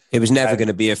strange. It was never going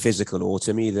to be a physical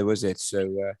autumn either, was it?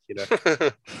 So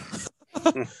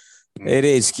it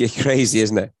is crazy,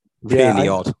 isn't it? Really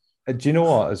odd. Do you know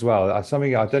what? As well,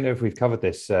 something I don't know if we've covered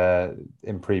this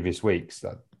in previous weeks,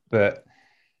 but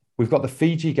we've got the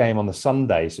Fiji game on the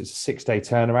Sunday, so it's a 6-day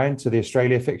turnaround to the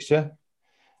Australia fixture,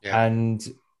 and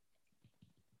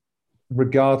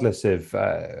regardless of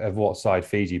what side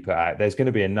Fiji put out, there's going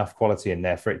to be enough quality in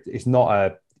there for it. It's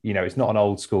not it's not an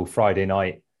old school Friday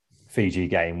night Fiji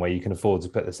game where you can afford to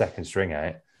put the second string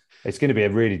out. It's going to be a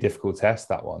really difficult test,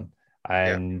 that one,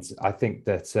 and I think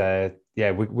that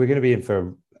we're going to be in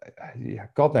for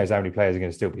God knows how many players are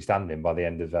going to still be standing by the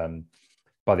end of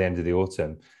the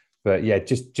autumn. But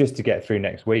just to get through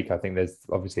next week, I think there's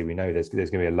going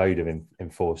to be a load of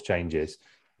enforced changes.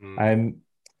 The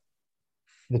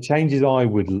changes I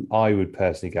would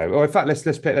personally go. Or in fact,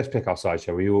 let's pick our side,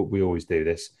 shall we? We always do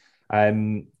this.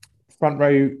 Front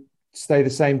row stay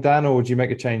the same, Dan, or would you make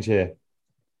a change here?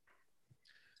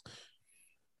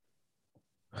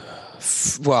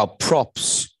 Well,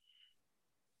 props.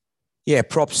 Yeah,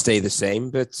 props stay the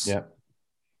same, but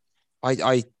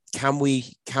I can we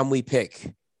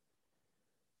pick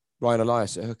Ryan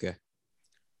Elias at hooker?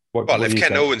 If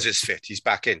Ken Owens is fit, he's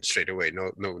back in straight away.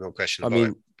 No question about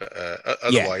it. But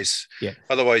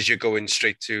otherwise, you're going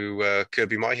straight to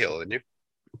Kirby Myhill, aren't you?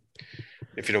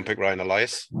 If you don't pick Ryan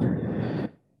Elias.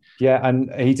 Yeah,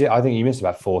 and he did. I think he missed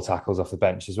about 4 tackles off the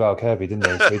bench as well, Kirby, didn't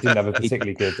he? So he didn't have a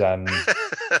particularly good. Good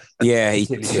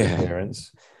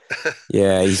appearance.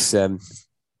 Yeah, he's. So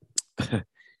I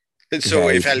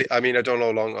don't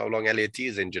know how long Elliot T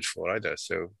is injured for either.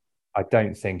 So I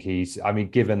don't think he's. I mean,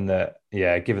 given that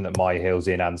Myhill's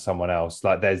in and someone else,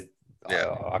 like there's.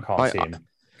 I can't see him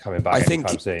coming back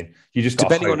anytime soon. You just got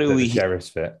to hope that the Sheriff's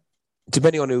fit.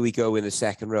 Depending on who we go in the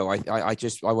second row,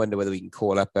 I wonder whether we can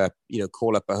call up a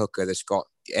hooker that's got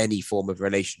any form of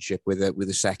relationship with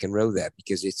a second row there,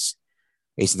 because it's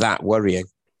that worrying.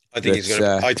 I think he's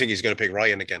going to pick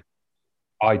Ryan again.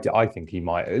 I think he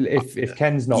might. If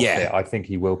Ken's not fit, I think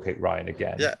he will pick Ryan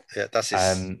again. Yeah,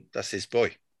 that's his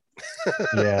boy.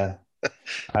 Yeah.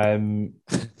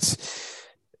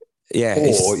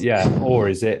 Yeah. Or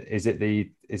is it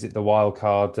the wild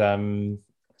card?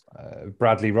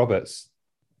 Bradley Roberts.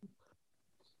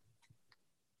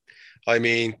 I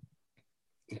mean,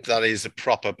 that is a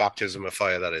proper baptism of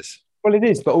fire. That is. Well, it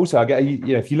is, but also I get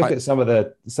if you look at some of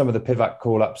the Pivac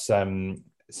call-ups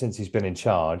since he's been in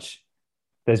charge,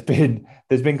 there's been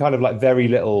kind of like very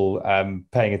little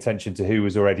paying attention to who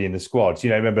was already in the squad.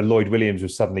 Remember Lloyd Williams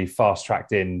was suddenly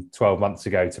fast-tracked in 12 months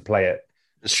ago to play it.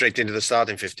 Straight into the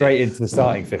starting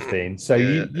 15. So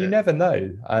you never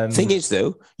know. Thing is,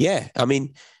 though, I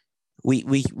mean, we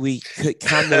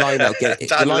can the line out get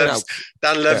Dan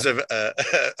loves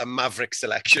a maverick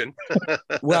selection.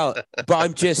 Well, but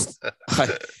I'm just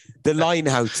the line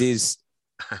out is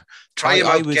try him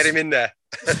out, get him in there.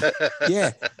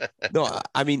 Yeah, no,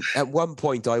 I mean, at one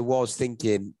point I was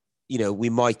thinking, we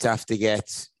might have to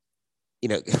get.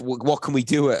 What can we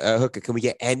do at a hooker? Can we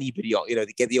get anybody on,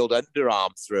 to get the old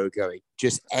underarm throw going?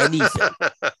 Just anything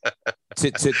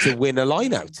to win a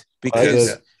line out.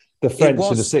 Because the French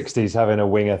in the 60s having a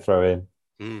winger throw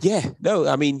in. Yeah, no,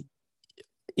 I mean,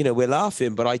 we're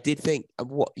laughing, but I did think,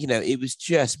 it was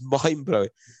just mind blowing.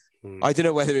 I don't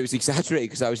know whether it was exaggerated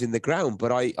because I was in the ground,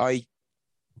 but I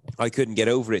couldn't get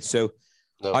over it. So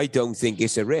I don't think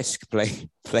it's a risk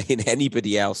playing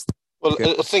anybody else. Well,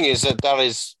 the thing is that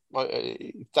is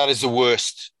the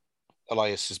worst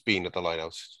Elias has been at the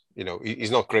lineout. You know,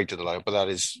 he's not great at the lineout, but that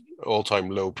is all-time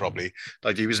low probably.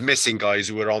 Like he was missing guys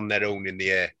who were on their own in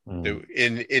the air,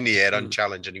 in the air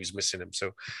unchallenged, and he was missing them.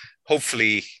 So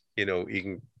hopefully, you know, he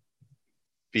can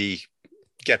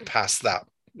get past that.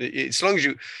 As long as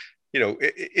you know,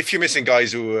 if you're missing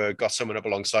guys who got someone up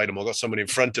alongside them or got someone in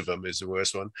front of them is the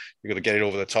worst one. You've got to get it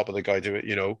over the top of the guy to it,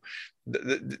 you know.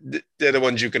 They're the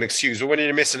ones you can excuse. But when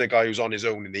you're missing a guy who's on his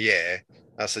own in the air,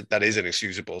 that is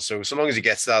inexcusable. So long as he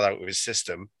gets that out of his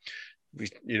system,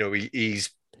 you know, he's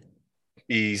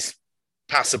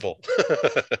passable.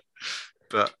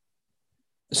 But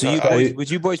so you boys, would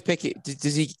you boys pick it?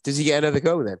 Does he get another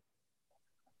go then?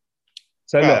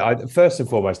 So look, first and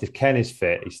foremost, if Ken is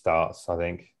fit, he starts, I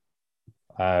think.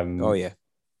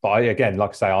 But again, like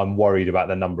I say, I'm worried about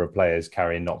the number of players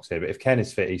carrying knocks here. But if Ken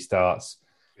is fit, he starts.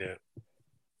 Yeah.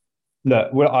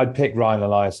 Look, I'd pick Ryan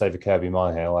Elias over Kirby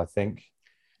Myhill, I think.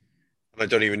 I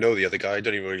don't even know the other guy. I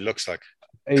don't even know what he looks like.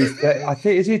 I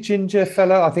think, is he a ginger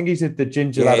fella? I think he's the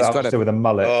ginger lad upstairs with a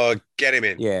mullet. Oh, get him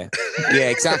in. Yeah,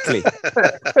 exactly.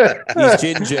 He's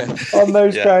ginger. On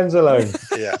those grounds alone.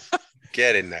 Yeah.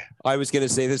 Get in there. I was going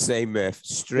to say the same, Murph.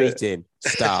 Straight in.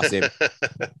 Start him.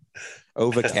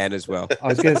 Over Ken as well. I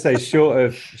was going to say,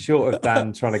 short of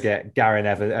Dan trying to get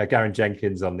Garen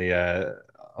Jenkins on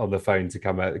the phone to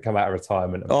come out of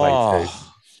retirement and play too.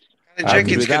 And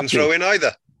Jenkins couldn't throw in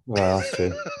either. Well, that's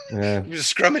true. Yeah. He was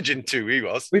scrummaging too, he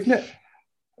was.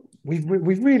 We've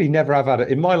really never have had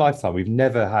in my lifetime. We've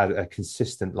never had a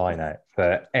consistent line out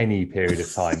for any period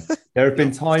of time. There have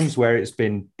been times where it's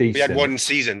been decent. We had one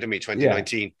season, didn't we?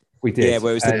 2019. Yeah, we did. Yeah,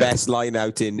 where it was the best line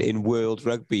out in world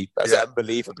rugby. That's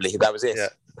unbelievably. That was it. Yeah.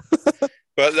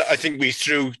 But I think we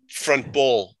threw front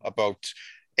ball about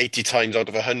 80 times out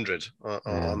of 100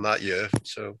 on that year.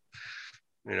 So,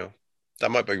 you know, that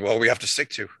might be what we have to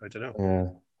stick to. I don't know. Yeah.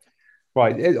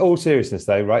 Right. In all seriousness,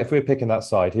 though, right? If we're picking that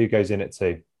side, who goes in at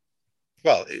 2?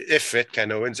 Well, if fit,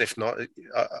 Ken Owens. If not,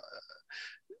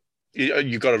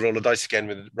 you got to roll the dice again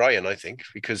with Ryan, I think,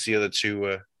 because the other two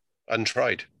were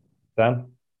untried. Dan?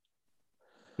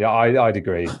 Yeah, I'd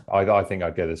agree. I think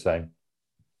I'd go the same.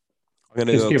 I'm going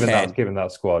to go Ken. Given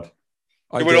that squad.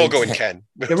 We're all going Ken.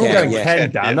 We're all going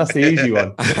Ken, Dan. Yeah. That's the easy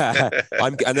one.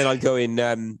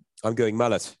 I'm going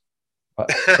Mullet.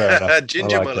 Fair enough.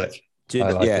 Ginger Mullet.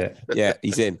 Yeah,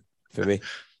 he's in for me.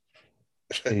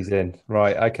 He's in.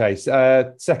 Right, okay.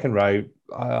 Second row,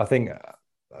 I think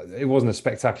it wasn't a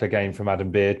spectacular game from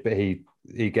Adam Beard, but he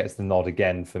gets the nod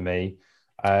again for me.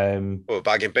 We're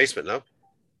back in basement now.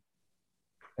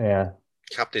 Yeah.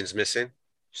 Captain's missing.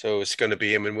 So it's going to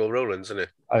be him and Will Rowlands, isn't it?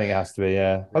 I think it has to be,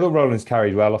 yeah. I thought Rowlands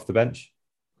carried well off the bench.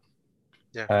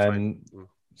 Yeah.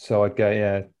 So I'd go,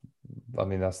 yeah. I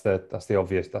mean, that's the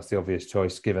obvious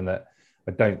choice, given that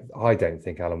I don't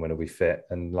think Alan Wynne will be fit.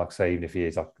 And like I say, even if he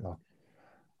is, I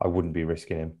wouldn't be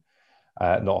risking him.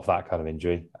 Not of that kind of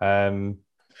injury. 7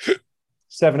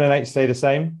 and 8 stay the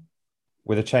same,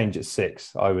 with a change at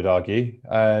 6, I would argue.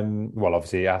 Well,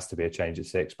 obviously, it has to be a change at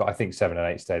 6, but I think 7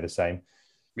 and 8 stay the same.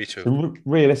 Me too. So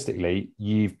realistically,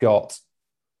 you've got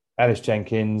Ellis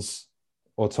Jenkins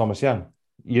or Thomas Young.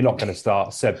 You're not going to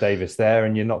start Seb Davis there,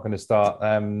 and you're not going to start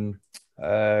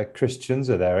Chris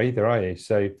Chunza there either, are you?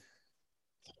 So,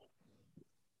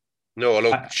 no,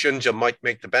 although Chunza might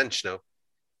make the bench now.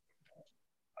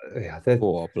 Yeah,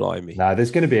 blimey! No,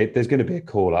 there's going to be a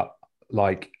call up.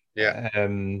 Like,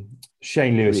 Shane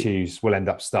Lewis-Hughes will end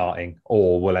up starting,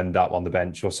 or will end up on the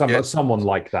bench, or someone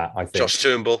like that. I think Josh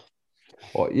Turnbull.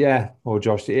 Or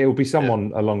Josh. It will be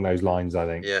someone along those lines, I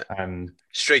think. Yeah.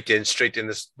 Straight in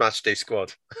this match day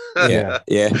squad. Yeah.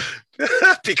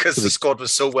 Because the squad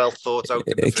was so well thought out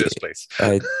in the first place.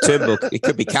 Turnbull, it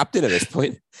could be captain at this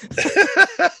point.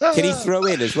 Can he throw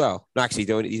in as well? No, actually,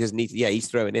 he doesn't need to. Yeah, he's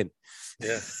throwing in.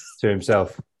 Yeah. To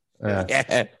himself. Yeah.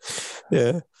 That's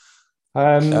it.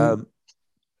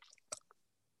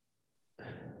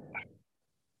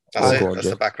 That's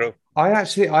the back row. I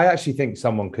actually think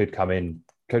someone could come in,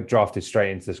 drafted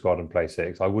straight into the squad and play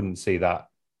 6. I wouldn't see that.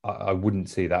 I wouldn't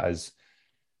see that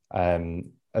as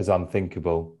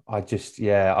unthinkable.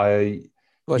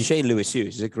 Shane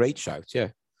Lewis-Hughes is a great shout. Yeah,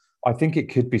 I think it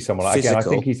could be someone. Again, I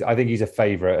think he's a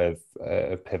favourite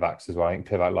of Pivac's as well. I think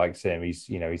Pivac likes him. He's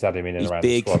had him in and around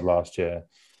the squad last year.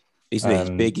 He's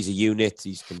big. He's a unit.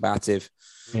 He's combative.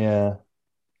 Yeah.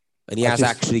 And he has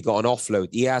actually got an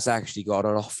offload. He has actually got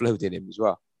an offload in him as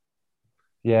well.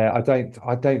 Yeah, I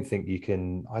don't think you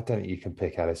can. I don't think you can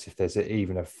pick Ellis if there's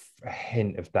even a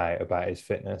hint of doubt about his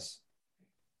fitness.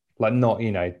 Like not,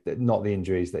 not the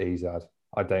injuries that he's had.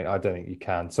 I don't think you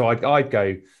can. So I'd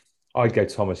go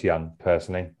Thomas Young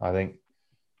personally. I think.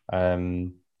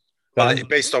 Well,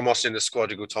 based on what's in the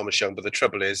squad, you go Thomas Young. But the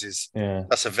trouble is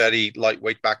that's a very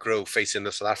lightweight back row facing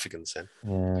the South Africans. Then,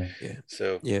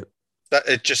 So that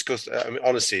it just goes. I mean,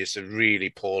 honestly, it's a really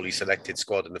poorly selected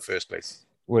squad in the first place.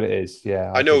 Well, it is.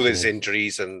 Yeah, I know there's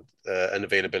injuries and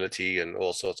unavailability and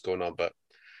all sorts going on, but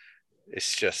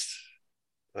it's just.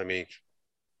 I mean,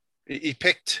 he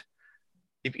picked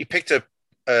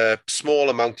a small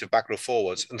amount of back row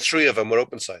forwards, and 3 of them were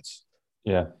open sides.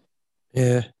 Yeah.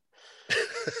 Yeah.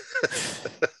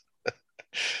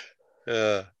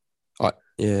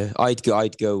 I'd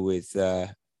go with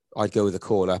the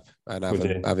call up and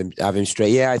have him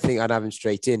straight. Yeah, I think I'd have him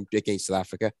straight in against South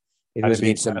Africa.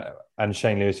 And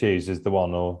Shane Lewis Hughes is the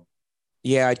one, or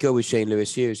I'd go with Shane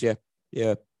Lewis Hughes.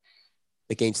 Yeah,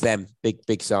 against them,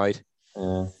 big side.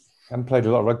 Yeah, haven't played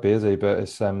a lot of rugby, has he? But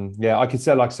it's I could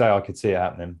say, I could see it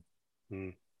happening.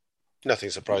 Nothing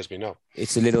surprised me. No,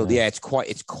 it's a little. Yeah, it's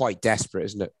quite desperate,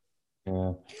 isn't it?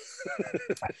 Yeah.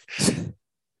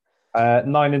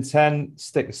 9 and 10.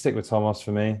 Stick with Thomas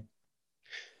for me.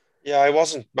 Yeah, I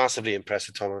wasn't massively impressed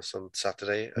with Thomas on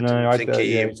Saturday. I didn't think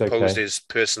he imposed his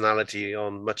personality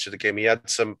on much of the game. He had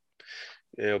some,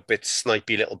 bit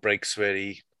snipey little breaks where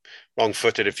he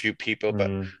wrong-footed a few people,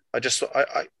 but I don't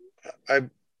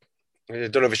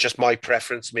know if it's just my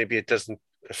preference. Maybe it doesn't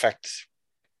affect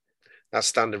that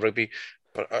standard rugby,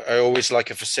 but I always like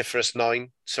a vociferous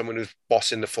 9, someone who's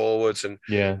bossing the forwards, and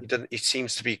he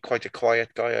seems to be quite a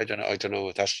quiet guy. I don't know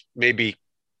if that's maybe.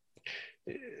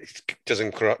 It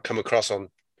doesn't come across on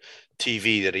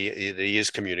TV that he is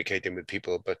communicating with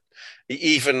people, but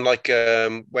even like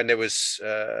when there was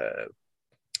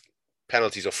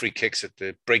penalties or free kicks at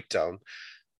the breakdown,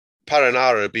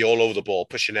 Paranara would be all over the ball,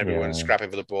 pushing everyone,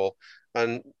 scrapping for the ball.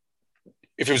 And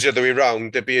if it was the other way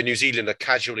around, there'd be a New Zealander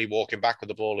casually walking back with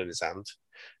the ball in his hand,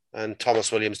 and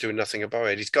Thomas Williams doing nothing about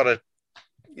it. He's got to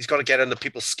get under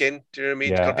people's skin. Do you know what I mean?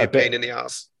 Yeah, it's got to be a pain in the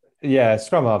ass. Yeah,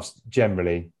 scrum halves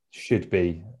generally should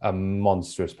be a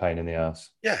monstrous pain in the ass.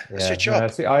 Yeah, that's your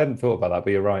job. I hadn't thought about that,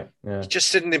 but you're right. Yeah. He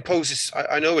just didn't impose his.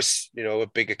 I know it's a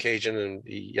big occasion, and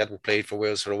he hadn't played for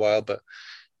Wales for a while, but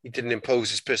he didn't impose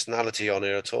his personality on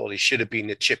it at all. He should have been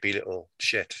a chippy little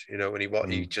shit, when he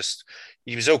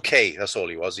was okay. That's all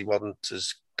he was. He wasn't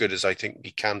as good as I think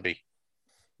he can be.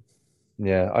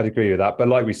 Yeah, I'd agree with that. But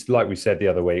like we said the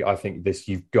other week, I think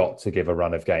you've got to give a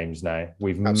run of games now.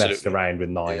 We've messed around with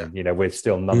 9. Yeah. We're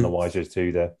still none the wiser as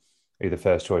to who the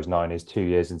first choice 9 is 2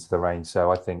 years into the reign.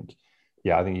 So I think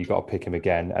you've got to pick him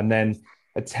again. And then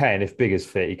at 10, if Bigger's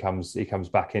fit, he comes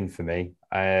back in for me.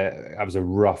 That was a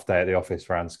rough day at the office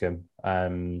for Anscombe.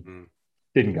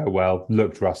 Didn't go well,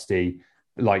 looked rusty.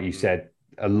 Like you said,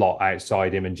 a lot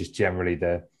outside him, and just generally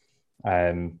the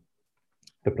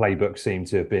playbook seemed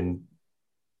to have been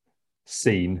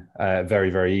seen very,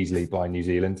 very easily by New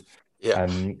Zealand. Yeah.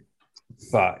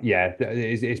 But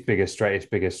it's bigger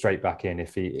straight back in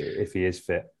if he is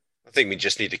fit. I think we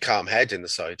just need a calm head in the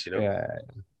side, Yeah.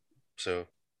 So,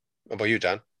 what about you,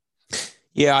 Dan?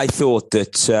 Yeah, I thought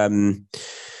that.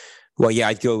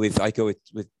 I'd go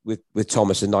with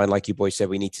Thomas and 9, like you boys said.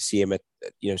 We need to see him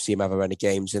have a run of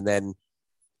games, and then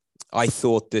I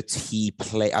thought that he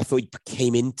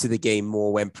came into the game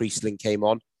more when Priestland came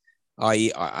on.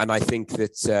 I think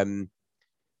that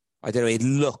I don't know. It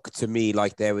looked to me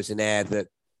like there was an air that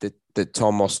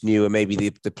Thomas knew, and maybe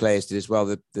the players did as well.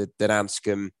 That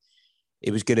Anscombe,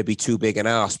 it was going to be too big an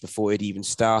ask before it even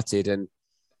started, and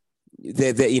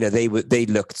they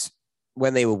looked,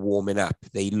 when they were warming up,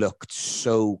 they looked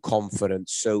so confident,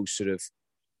 so sort of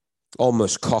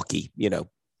almost cocky,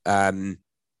 and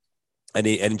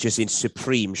just in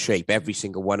supreme shape, every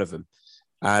single one of them,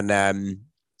 and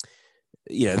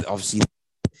obviously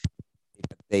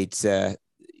they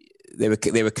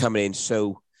were coming in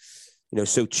so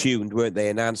tuned, weren't they?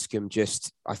 And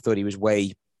Anscombe I thought he was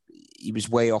way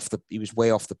off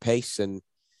the pace, and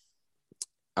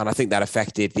I think that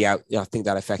affected the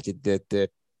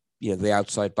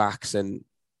outside backs and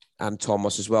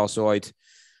Thomas as well. So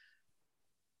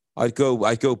I'd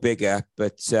go bigger,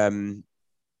 but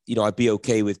I'd be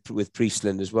okay with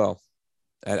Priestland as well,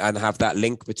 and have that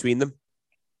link between them.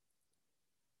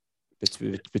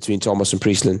 Between Thomas and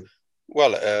Priestland.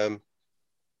 Well,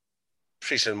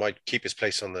 Priestland might keep his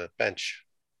place on the bench.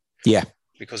 Yeah.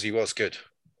 Because he was good.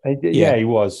 He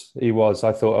was.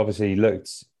 I thought obviously he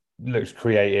looked looked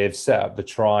creative, set up the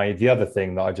try. The other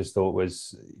thing that I just thought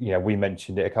was, we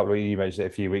mentioned it you mentioned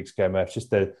it a few weeks ago, Murph, just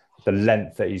the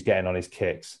length that he's getting on his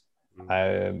kicks.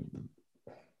 In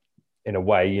a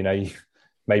way,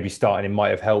 maybe starting him might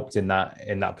have helped in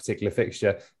that particular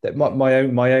fixture. That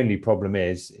my only problem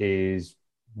is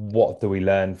what do we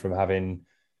learn from having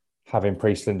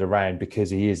Priestland around, because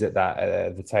he is at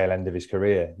the tail end of his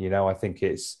career. I think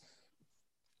it's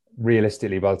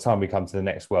realistically, by the time we come to the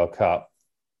next World Cup,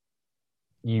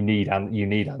 you need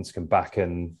Anscombe back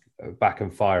and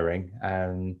firing.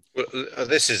 And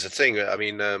this is the thing. I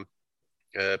mean,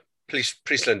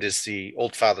 Priestland is the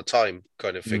old father time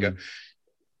kind of figure.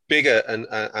 Bigger and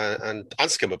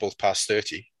Anscombe are both past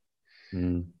 30.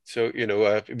 So,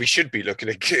 we should be looking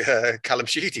at Callum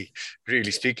Sheedy, really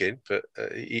speaking, but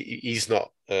he's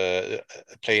not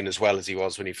playing as well as he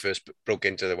was when he first broke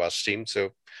into the Welsh team.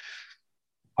 So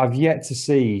I've yet to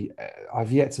see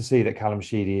that Callum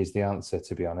Sheedy is the answer,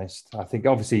 to be honest. I think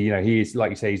obviously, he is, like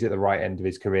you say, he's at the right end of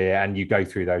his career, and you go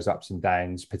through those ups and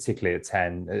downs, particularly at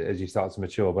 10 as you start to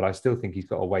mature. But I still think he's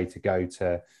got a way to go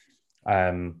to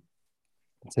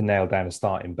nail down a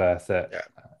starting berth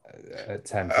at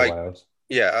 10 for Wales.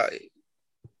 Yeah,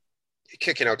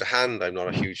 kicking out the hand, I'm not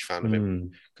a huge fan of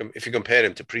him. If you compare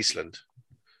him to Priestland,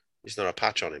 he's not a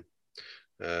patch on him.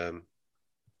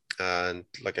 And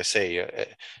like I say,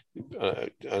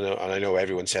 I know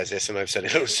everyone says this, and I've said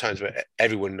it loads of times, but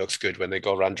everyone looks good when they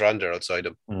go Randranda outside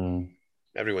them.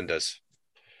 Everyone does.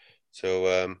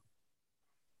 So,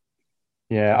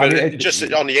 but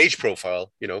just on the age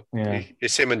profile,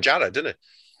 it's him and Jared, isn't it?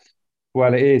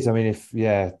 Well, it is. I mean,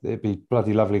 it'd be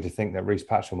bloody lovely to think that Reece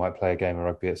Patchell might play a game of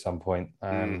rugby at some point,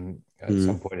 in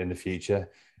the future.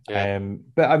 Yeah.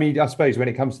 But I mean, I suppose when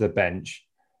it comes to the bench,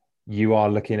 you are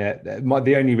looking at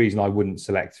the only reason I wouldn't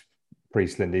select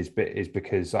Priestland is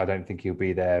because I don't think he'll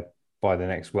be there by the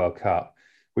next World Cup,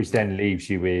 which then leaves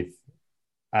you with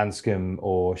Anscombe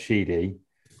or Sheedy.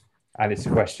 And it's a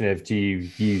question of, do you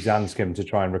use Anscombe to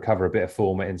try and recover a bit of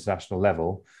form at international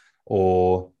level,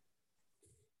 or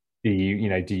do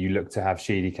you look to have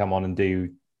Sheedy come on and do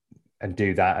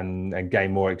that and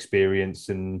gain more experience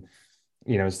and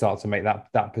start to make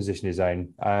that position his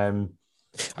own?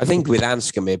 I think with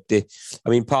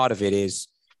Anscombe, part of it is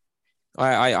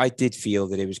I did feel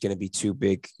that it was going to be too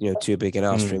big an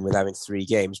ask for him with having 3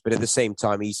 games. But at the same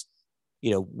time, he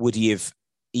would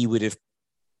have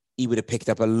picked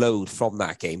up a load from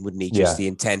that game, wouldn't he? Just the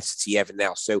intensity, everything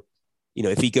else. So,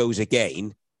 if he goes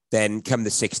again, then come the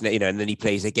Six, and then he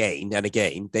plays again and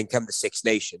again. Then come the Six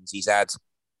Nations, he's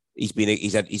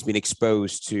been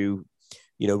exposed to,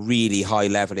 really high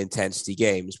level intensity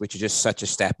games, which are just such a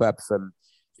step up from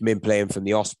him playing from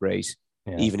the Ospreys,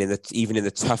 even in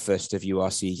the toughest of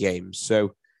URC games.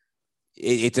 So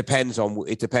it depends on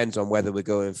whether we're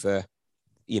going for,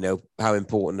 how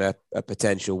important a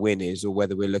potential win is, or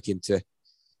whether we're looking to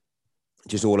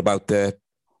just all about the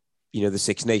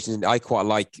Six Nations. And I quite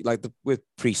like with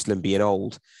Priestland being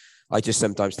old, I just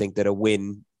sometimes think that a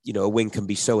win can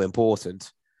be so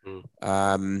important.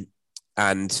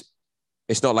 And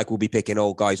it's not like we'll be picking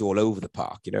old guys all over the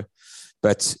park,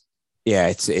 but yeah,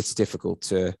 it's difficult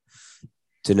to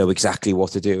know exactly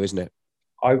what to do, isn't it?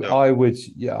 I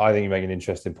think you make an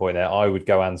interesting point there. I would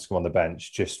go Anscombe on the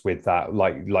bench just with that.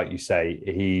 Like you say,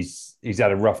 he's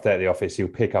had a rough day at the office. He'll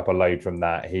pick up a load from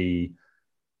that. He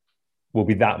will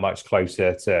be that much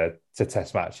closer to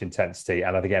test match intensity.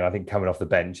 And again, I think coming off the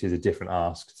bench is a different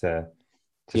ask to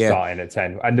starting at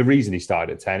 10. And the reason he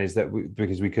started at 10 is that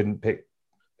because we couldn't pick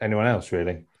anyone else,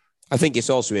 really. I think it's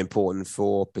also important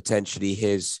for potentially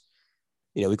his,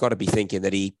 we've got to be thinking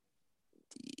that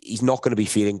he's not going to be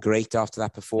feeling great after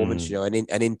that performance. An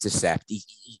intercept,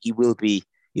 he'll be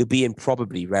in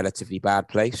probably relatively bad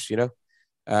place,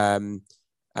 and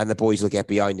the boys will get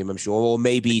behind him, I'm sure, or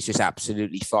maybe he's just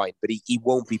absolutely fine, but he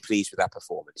won't be pleased with that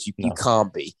performance. You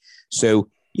can't be. So,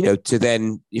 to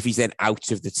then, if he's then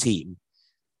out of the team,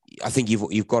 I think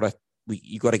you've got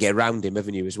to get around him,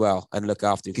 haven't you, as well, and look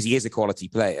after him, because he is a quality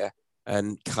player,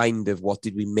 and kind of what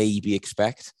did we maybe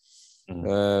expect?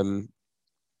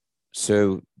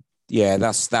 So yeah,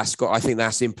 I think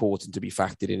that's important to be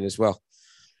factored in as well.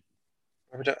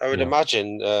 I would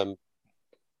imagine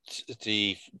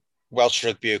the Welsh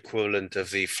rugby equivalent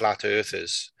of the flat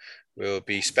earthers will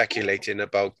be speculating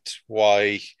about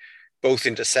why both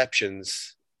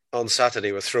interceptions on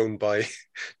Saturday were thrown by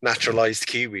naturalised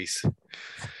Kiwis.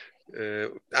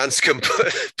 Anscombe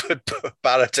put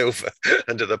Barrett over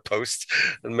under the post,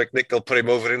 and McNichol put him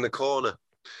over in the corner.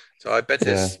 So I bet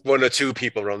there's one or two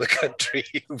people around the country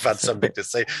who've had something to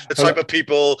say. The type of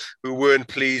people who weren't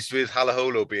pleased with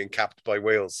Halaholo being capped by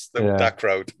Wales, that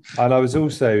crowd. And I was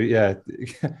also,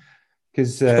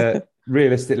 because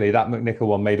realistically, that McNichol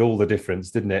one made all the difference,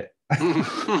 didn't it?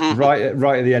 right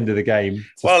at the end of the game.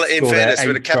 Well, in fairness,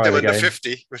 would have kept him under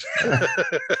 50.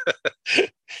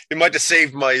 It might have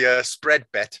saved my spread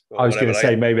bet. I was going to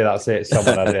say maybe that's it.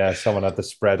 Someone had the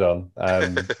spread on. I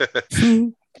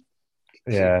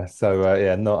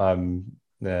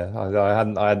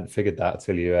hadn't figured that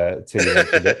till you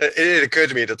mentioned it. It occurred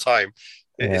to me at the time.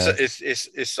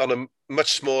 It's on a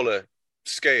much smaller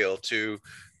scale to.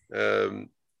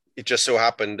 It just so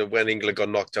happened that when England got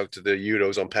knocked out to the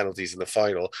Euros on penalties in the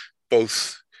final,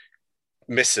 both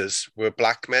misses were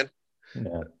black men.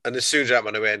 Yeah. And as soon as that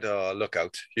one, I went, "Oh, look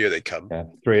out! Here they come!" Yeah,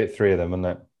 three of them, wasn't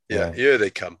it? Yeah, here they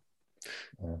come.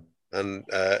 Yeah. And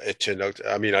it turned out.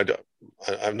 I mean, I'm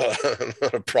not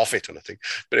a prophet or anything,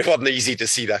 but it wasn't easy to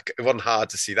see that. It wasn't hard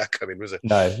to see that coming, was it?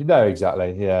 No,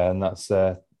 exactly. Yeah, and that's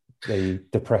the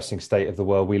depressing state of the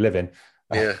world we live in.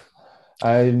 Yeah.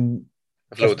 I've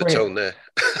lowered the tone there.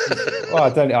 Well, I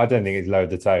don't think it's lowered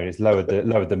the tone. It's lowered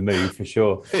the mood for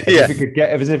sure. If it could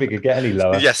get any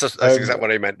lower. Yes, that's exactly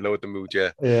what I meant. Lowered the mood.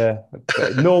 Yeah. Yeah.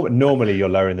 But normally you're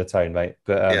lowering the tone, mate.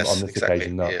 But yes, on this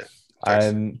occasion, not. Yeah.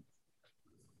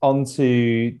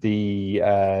 Onto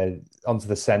the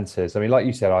centres. I mean, like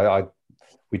you said,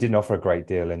 we didn't offer a great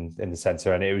deal in the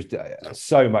centre, and it was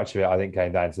so much of it. I think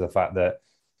came down to the fact that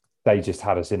they just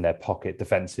had us in their pocket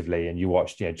defensively, and you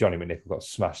watched, Johnny McNichol got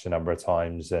smashed a number of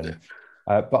times, and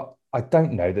but I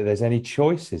don't know that there's any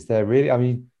choices there really. I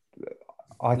mean,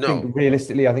 I think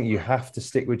realistically, I think you have to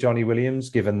stick with Johnny Williams,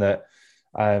 given that.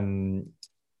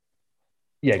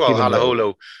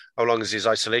 Halaholo, how long is his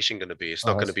isolation going to be? It's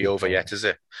not going to be over yet, is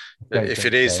it? If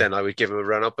it is, then I would give him a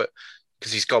run up, but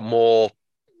because he's got more.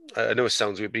 I know it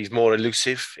sounds weird, but he's more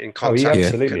elusive in contact. Oh, he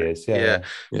absolutely is. Yeah.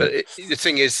 But the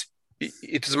thing is,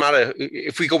 it doesn't matter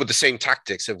if we go with the same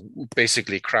tactics of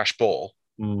basically crash ball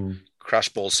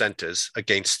centres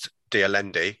against De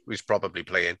Allende, who's probably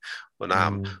playing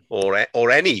Wenham,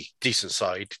 or any decent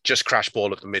side, just crash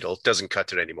ball at the middle, doesn't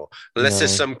cut it anymore. Unless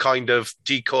there's some kind of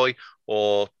decoy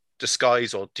or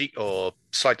disguise or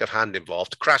sleight of hand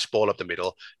involved, crash ball up the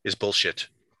middle is bullshit.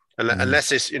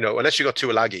 Unless it's, unless you got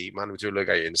Manu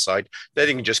Tuilagi inside, then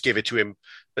you can just give it to him.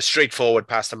 A straightforward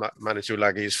pass to Manu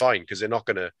Tuilagi is fine because they're not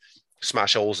going to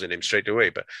smash holes in him straight away.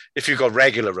 But if you've got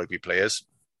regular rugby players,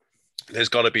 there's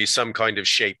got to be some kind of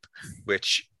shape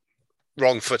which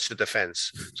wrong foots the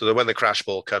defence, so that when the crash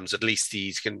ball comes, at least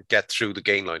he can get through the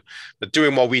gain line. But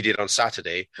doing what we did on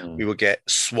Saturday, we will get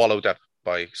swallowed up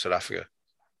by South Africa.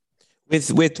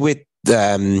 With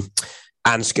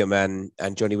Anscombe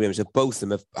and Johnny Williams, both of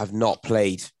them have not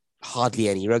played hardly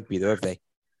any rugby, though, have they?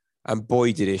 And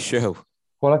boy, did it show.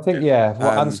 Well, I think, yeah.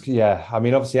 Well, I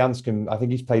mean, obviously, Anscombe, I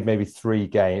think he's played maybe 3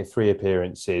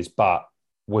 appearances, but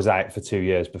was out for 2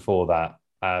 years before that.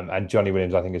 And Johnny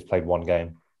Williams, I think, has played 1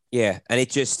 game. Yeah, and it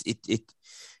just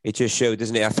showed,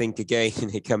 doesn't it? I think again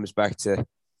it comes back to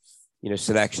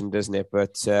selection, doesn't it?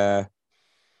 But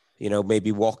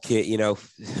maybe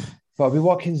Watkins, But I mean,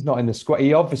 Watkins not in the squad.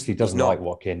 He obviously doesn't like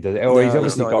Watkins, does it? Or he's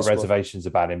obviously got reservations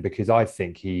about him, because I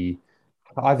think he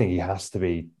has to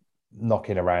be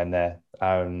knocking around there.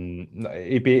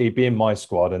 He'd be in my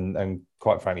squad, and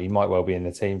quite frankly, he might well be in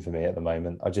the team for me at the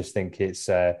moment. I just think it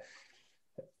says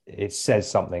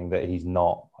something that he's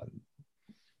not.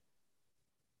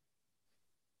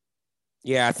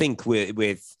 Yeah, I think with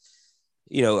if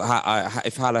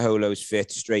Halaholo's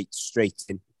fit, straight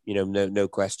in, no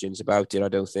questions about it. I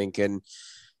don't think, and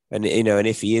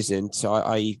if he isn't,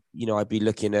 I'd be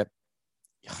looking at.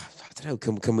 I don't know.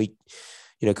 Can we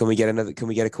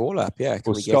get a call up? Yeah.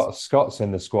 Scott's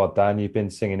in the squad, Dan. You've been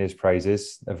singing his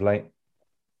praises of late.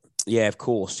 Yeah, of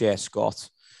course. Yeah, Scott.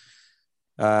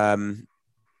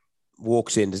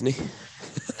 Walks in, doesn't he?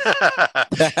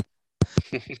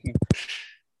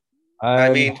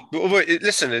 I mean,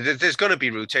 listen, there's going to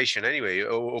be rotation anyway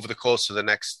over the course of the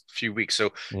next few weeks.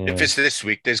 So if it's this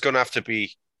week, there's going to have to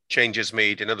be changes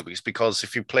made in other weeks, because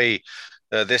if you play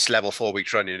this level 4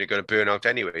 weeks running, you're going to burn out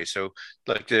anyway. So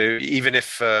even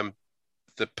if the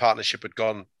partnership had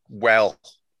gone well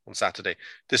on Saturday,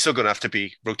 they're still going to have to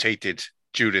be rotated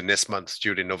during this month,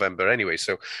 during November anyway.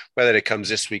 So whether it comes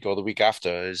this week or the week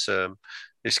after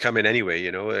is coming anyway.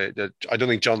 I don't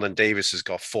think Jonathan Davis has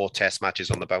got 4 test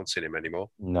matches on the bounce in him anymore.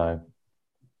 No.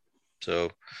 So,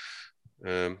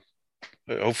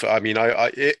 hopefully, I mean,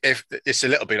 if it's a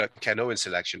little bit like Ken Owen's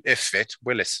selection, if fit,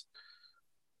 Willis.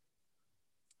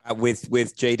 With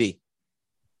JD.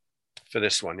 For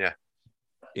this one, yeah.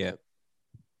 Yeah.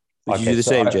 Would you do the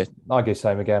same, Jed? I go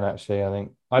same again. Actually, I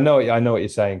think I know what you're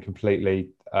saying completely.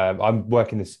 I'm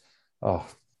working this. Oh,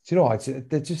 do you know what?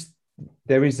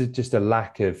 There is just a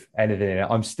lack of anything in it.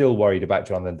 I'm still worried about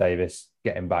Jonathan Davis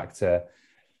getting back to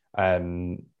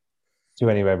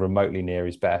anywhere remotely near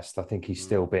his best. I think he's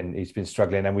been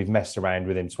struggling, and we've messed around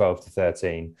with him 12 to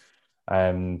 13.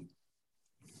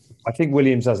 I think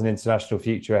Williams has an international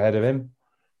future ahead of him,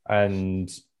 and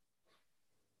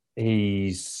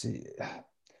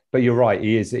but you're right,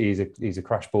 he's a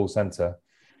crash ball centre.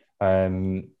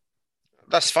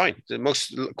 That's fine.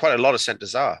 Quite a lot of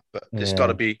centres are, but there's got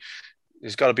to be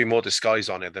more disguise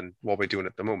on it than what we're doing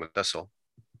at the moment. That's all.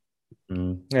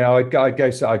 Yeah,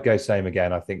 I'd go same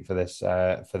again. I think for this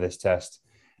test,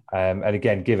 and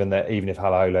again, given that even if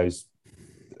Halaholo's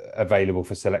available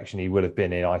for selection, he will have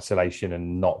been in isolation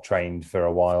and not trained for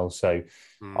a while. So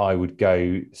I would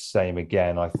go same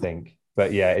again, I think.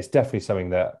 But yeah, it's definitely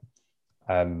something that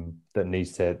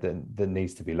needs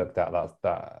to be looked at.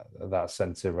 That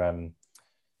centre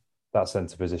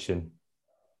position.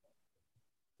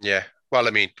 Yeah. Well,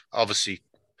 I mean, obviously,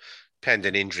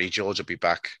 pending injury, George will be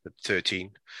back at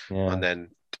 13, and then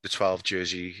the 12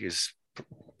 jersey is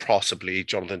possibly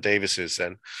Jonathan Davis's.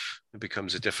 Then it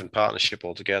becomes a different partnership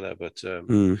altogether. But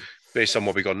based on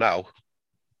what we got now,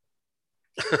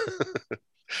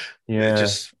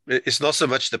 it's not so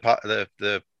much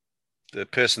the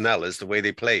personnel as the way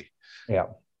they play. Yeah,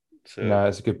 so, no,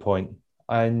 that's a good point.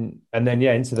 And then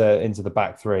into the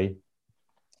back three,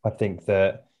 I think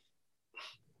that.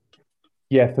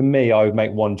 Yeah, for me, I would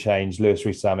make one change. Lewis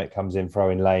Rees-Zammit comes in,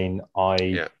 throwing Lane.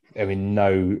 I mean,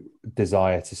 no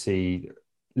desire to see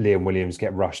Liam Williams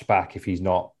get rushed back if he's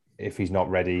not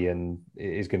ready and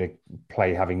is going to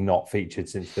play having not featured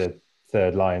since the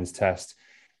third Lions test.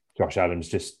 Josh Adams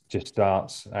just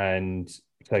starts, and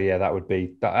so that would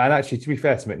be. And actually, to be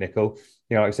fair to McNichol,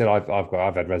 like I said,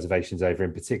 I've had reservations over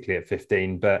him, particularly at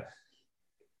 15, but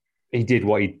he did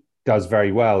what he does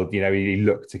very well. He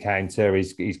looked to counter.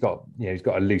 He's got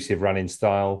a elusive running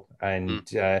style, and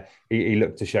he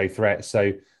looked to show threat.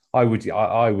 So I would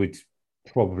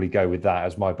probably go with that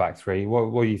as my back three.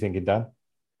 What are you thinking, Dan?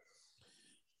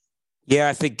 Yeah,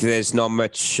 I think there's not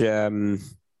much. There's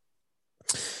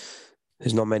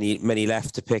not many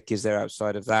left to pick, is there,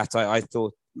 outside of that? I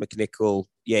thought McNichol,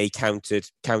 he counted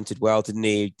well, didn't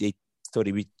he? He thought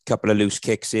he'd be a couple of loose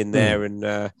kicks in there, and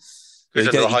he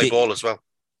did a high ball as well.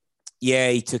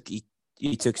 Yeah, he took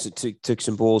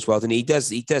some balls well, and he does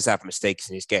have mistakes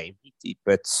in his game,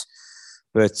 but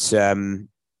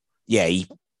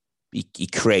he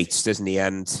creates, doesn't he?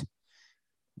 And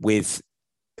with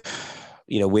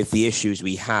the issues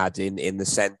we had in the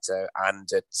centre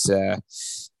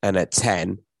and at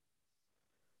 10,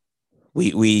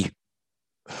 we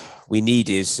need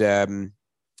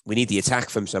the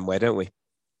attack from somewhere, don't we?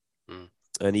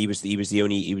 And he was the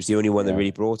only one that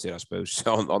really brought it, I suppose,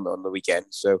 on the weekend.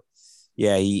 So,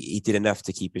 he did enough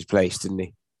to keep his place, didn't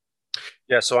he?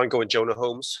 Yeah. So I'm going Jonah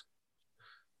Holmes.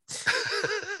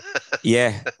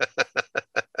 Yeah.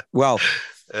 Well,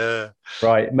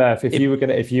 right, Murph. If you were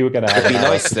gonna have be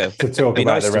nice to talk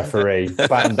about the referee,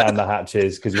 batten down the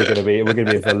hatches, because we're gonna be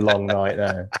in for a long night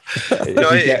now.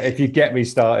 If you get me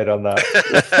started on that.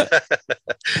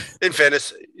 In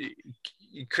fairness,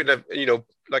 you couldn't have,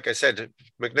 like I said,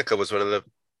 McNichol was one of the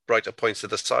brighter points of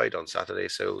the side on Saturday,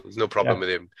 so there's no problem with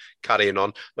him carrying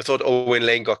on. I thought Owen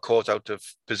Lane got caught out of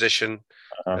position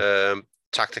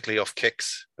tactically off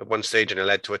kicks at one stage, and it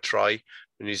led to a try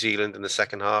in New Zealand in the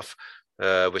second half,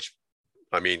 which,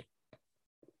 I mean,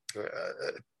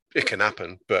 it can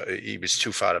happen, but he was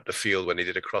too far up the field when he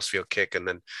did a crossfield kick, and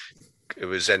then it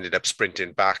was ended up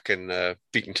sprinting back and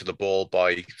beaten to the ball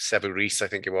by Sevu Reece, I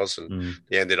think it was, and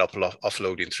he ended up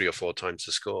offloading 3 or 4 times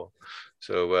to score.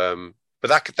 So, but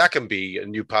that can be a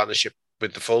new partnership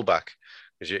with the fullback,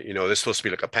 because there's supposed to be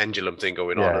like a pendulum thing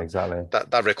going on. Yeah, exactly.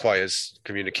 That requires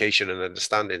communication and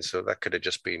understanding. So that could have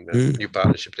just been a new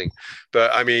partnership thing.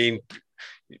 But I mean,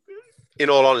 in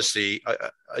all honesty,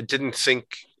 I didn't think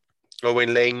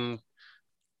Owen Lane,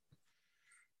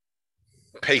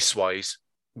 pace-wise,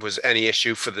 was any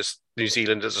issue for the New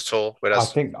Zealanders at all.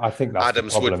 Whereas I think that's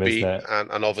Adams the problem, would be, isn't it?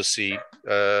 and obviously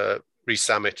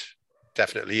Rees-Zammit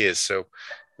definitely is. So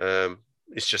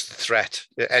it's just a threat.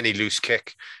 Any loose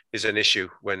kick is an issue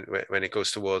when it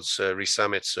goes towards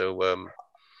Rees-Zammit. So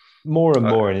more and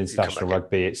more in international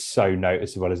rugby, it's so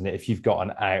noticeable, isn't it? If you've got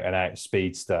an out-and-out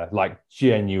speedster, like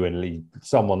genuinely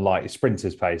someone like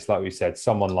sprinter's pace, like we said,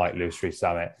 someone like Lewis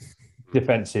Rees-Zammit,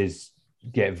 defences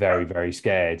get very, very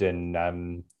scared.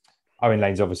 And Owen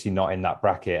Lane's obviously not in that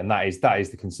bracket, and that is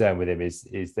the concern with him is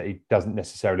that he doesn't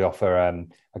necessarily offer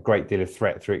a great deal of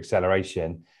threat through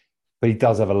acceleration, but he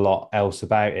does have a lot else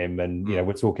about him. And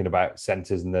we're talking about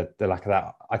centres and the lack of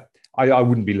that. I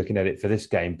wouldn't be looking at it for this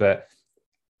game, but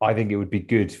I think it would be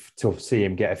good to see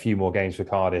him get a few more games for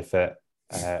Cardiff at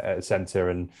centre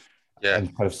and kind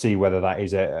of see whether that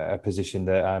is a position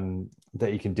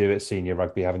that he can do at senior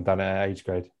rugby, having done it at age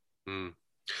grade.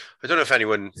 I don't know if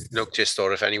anyone noticed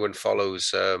or if anyone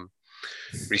follows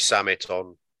Rhys Samit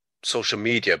on social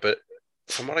media, but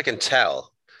from what I can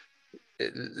tell,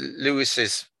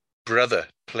 Lewis's brother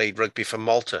played rugby for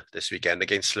Malta this weekend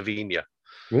against Slovenia.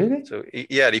 Really? So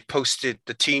he posted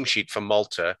the team sheet for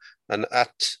Malta, and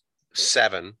at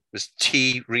 7 was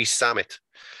T. Rhys Samit.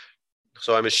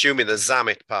 So I'm assuming the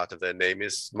Zammit part of their name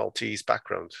is Maltese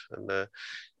background. And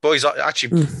guys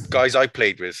I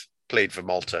played for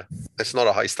Malta. It's not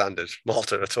a high standard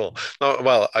Malta at all. No,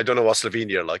 well, I don't know what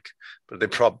Slovenia are like, but they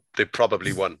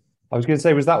probably won. I was going to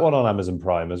say, was that one on Amazon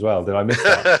Prime as well? Did I miss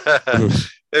that?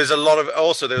 There was a lot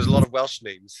of Welsh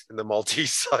names in the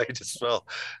Maltese side as well.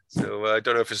 So I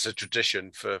don't know if it's a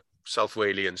tradition for South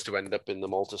Walians to end up in the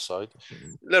Malta side. A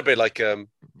little bit like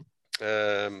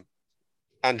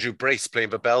Andrew Brace playing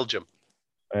for Belgium.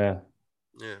 Yeah,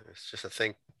 it's just a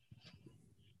thing.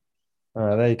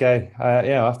 There you go.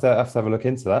 I'll have to have a look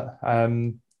into that.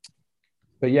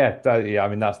 But I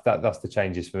mean that's the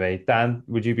changes for me. Dan,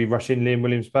 would you be rushing Liam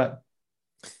Williams back?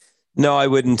 No, I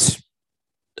wouldn't.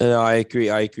 I agree.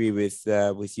 I agree with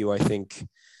you. I think.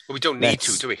 Well, we don't need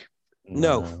to, do we?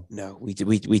 No, we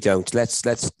don't.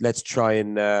 Let's try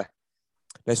and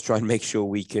make sure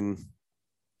we can.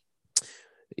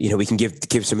 We can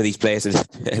give some of these players a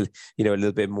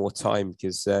little bit more time,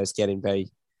 because it's getting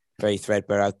very, very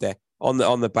threadbare out there. On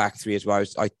the back three as well,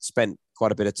 I spent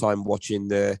quite a bit of time watching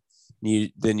the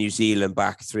New Zealand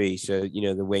back three. So the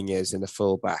wingers and the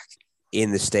fullback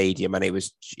in the stadium, and it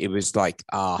was like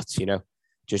art.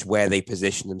 Just where they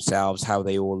position themselves, how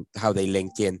they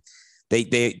link in.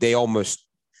 They almost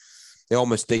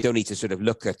don't need to sort of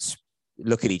look at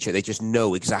each other. They just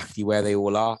know exactly where they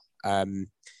all are. I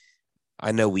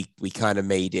know we kind of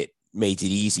made it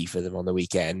easy for them on the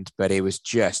weekend, but it was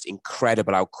just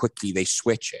incredible how quickly they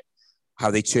switch it,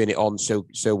 how they turn it on so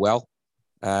well.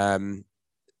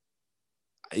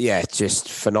 Just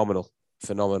phenomenal.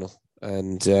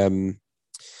 And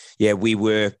we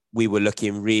were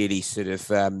looking really sort of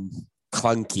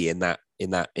clunky in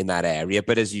that area.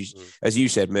 But as you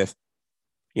said, Murph,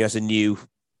 it's a new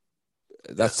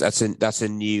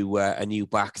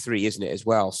back three, isn't it, as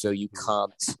well? So you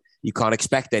can't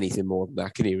expect anything more than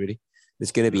that, can you? Really,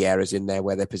 there's going to be errors in there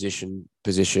where they're positioned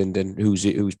and who's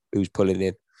pulling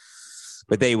in.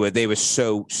 But they were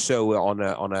so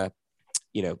on a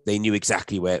they knew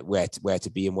exactly where to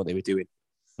be and what they were doing.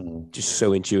 Just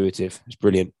so intuitive. It's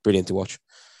brilliant to watch.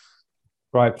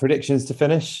 Right, predictions to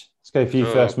finish. Let's go for you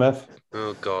first, Murph.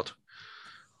 Oh God.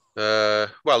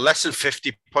 Well, less than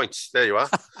 50 points. There you are.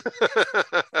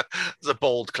 It's a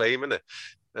bold claim, isn't it?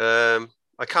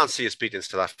 I can't see us beating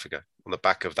South Africa on the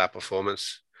back of that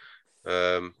performance.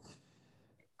 And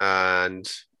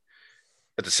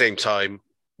at the same time,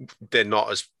 they're not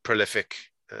as prolific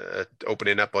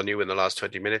opening up on you in the last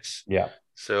 20 minutes. Yeah.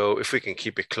 So if we can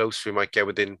keep it close, we might get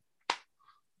within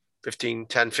 15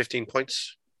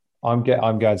 points. I'm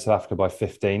going South Africa by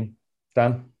 15.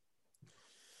 Dan?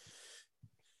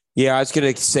 Yeah, I was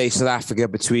going to say South Africa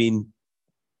between...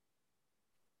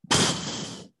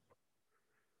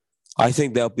 I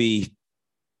think they'll be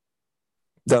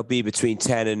between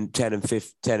 10 and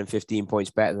 15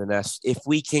 points better than us. If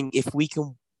we can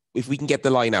get the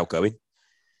line out going,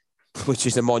 which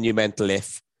is a monumental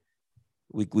if,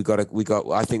 I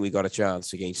think we got a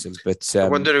chance against them. But I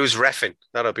wonder who's reffing.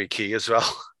 That'll be key as well.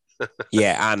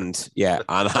 and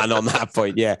on that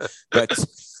point, but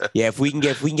if we can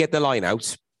get the line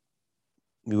out,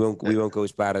 we won't go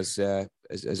as bad as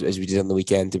we did on the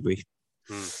weekend, did we?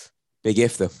 Big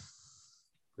if though.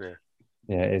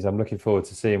 Yeah, it is. I'm looking forward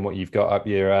to seeing what you've got up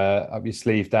your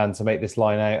sleeve, Dan, to make this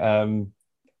line out.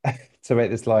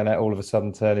 All of a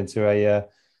sudden turn into a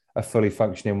fully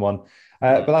functioning one.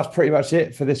 But that's pretty much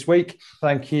it for this week.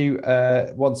 Thank you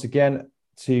once again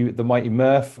to the mighty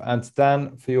Murph and to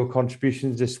Dan for your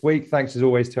contributions this week. Thanks as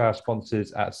always to our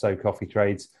sponsors at So Coffee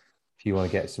Trades. If you want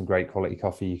to get some great quality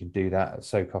coffee, you can do that at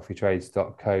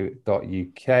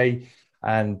socoffeetrades.co.uk.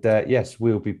 And yes,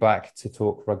 we'll be back to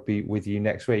talk rugby with you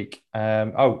next week.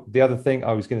 The other thing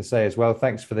I was going to say as well,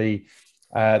 thanks for the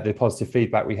positive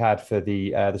feedback we had for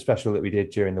the special that we did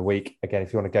during the week. Again,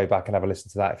 if you want to go back and have a listen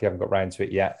to that, if you haven't got round to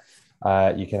it yet,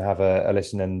 you can have a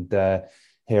listen and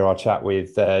hear our chat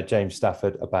with James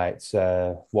Stafford about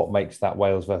what makes that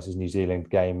Wales versus New Zealand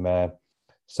game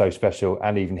so special,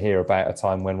 and even hear about a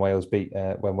time when Wales beat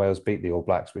the All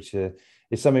Blacks, which is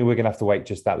something we're going to have to wait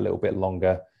just that little bit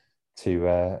longer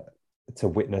to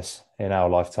witness in our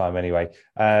lifetime anyway.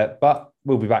 But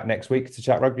we'll be back next week to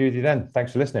chat rugby with you then.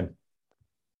 Thanks for listening.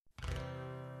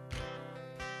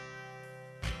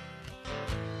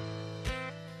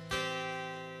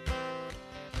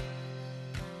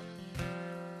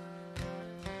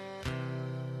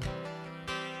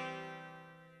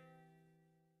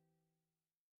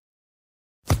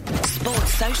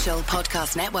 Sports Social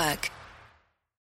Podcast Network.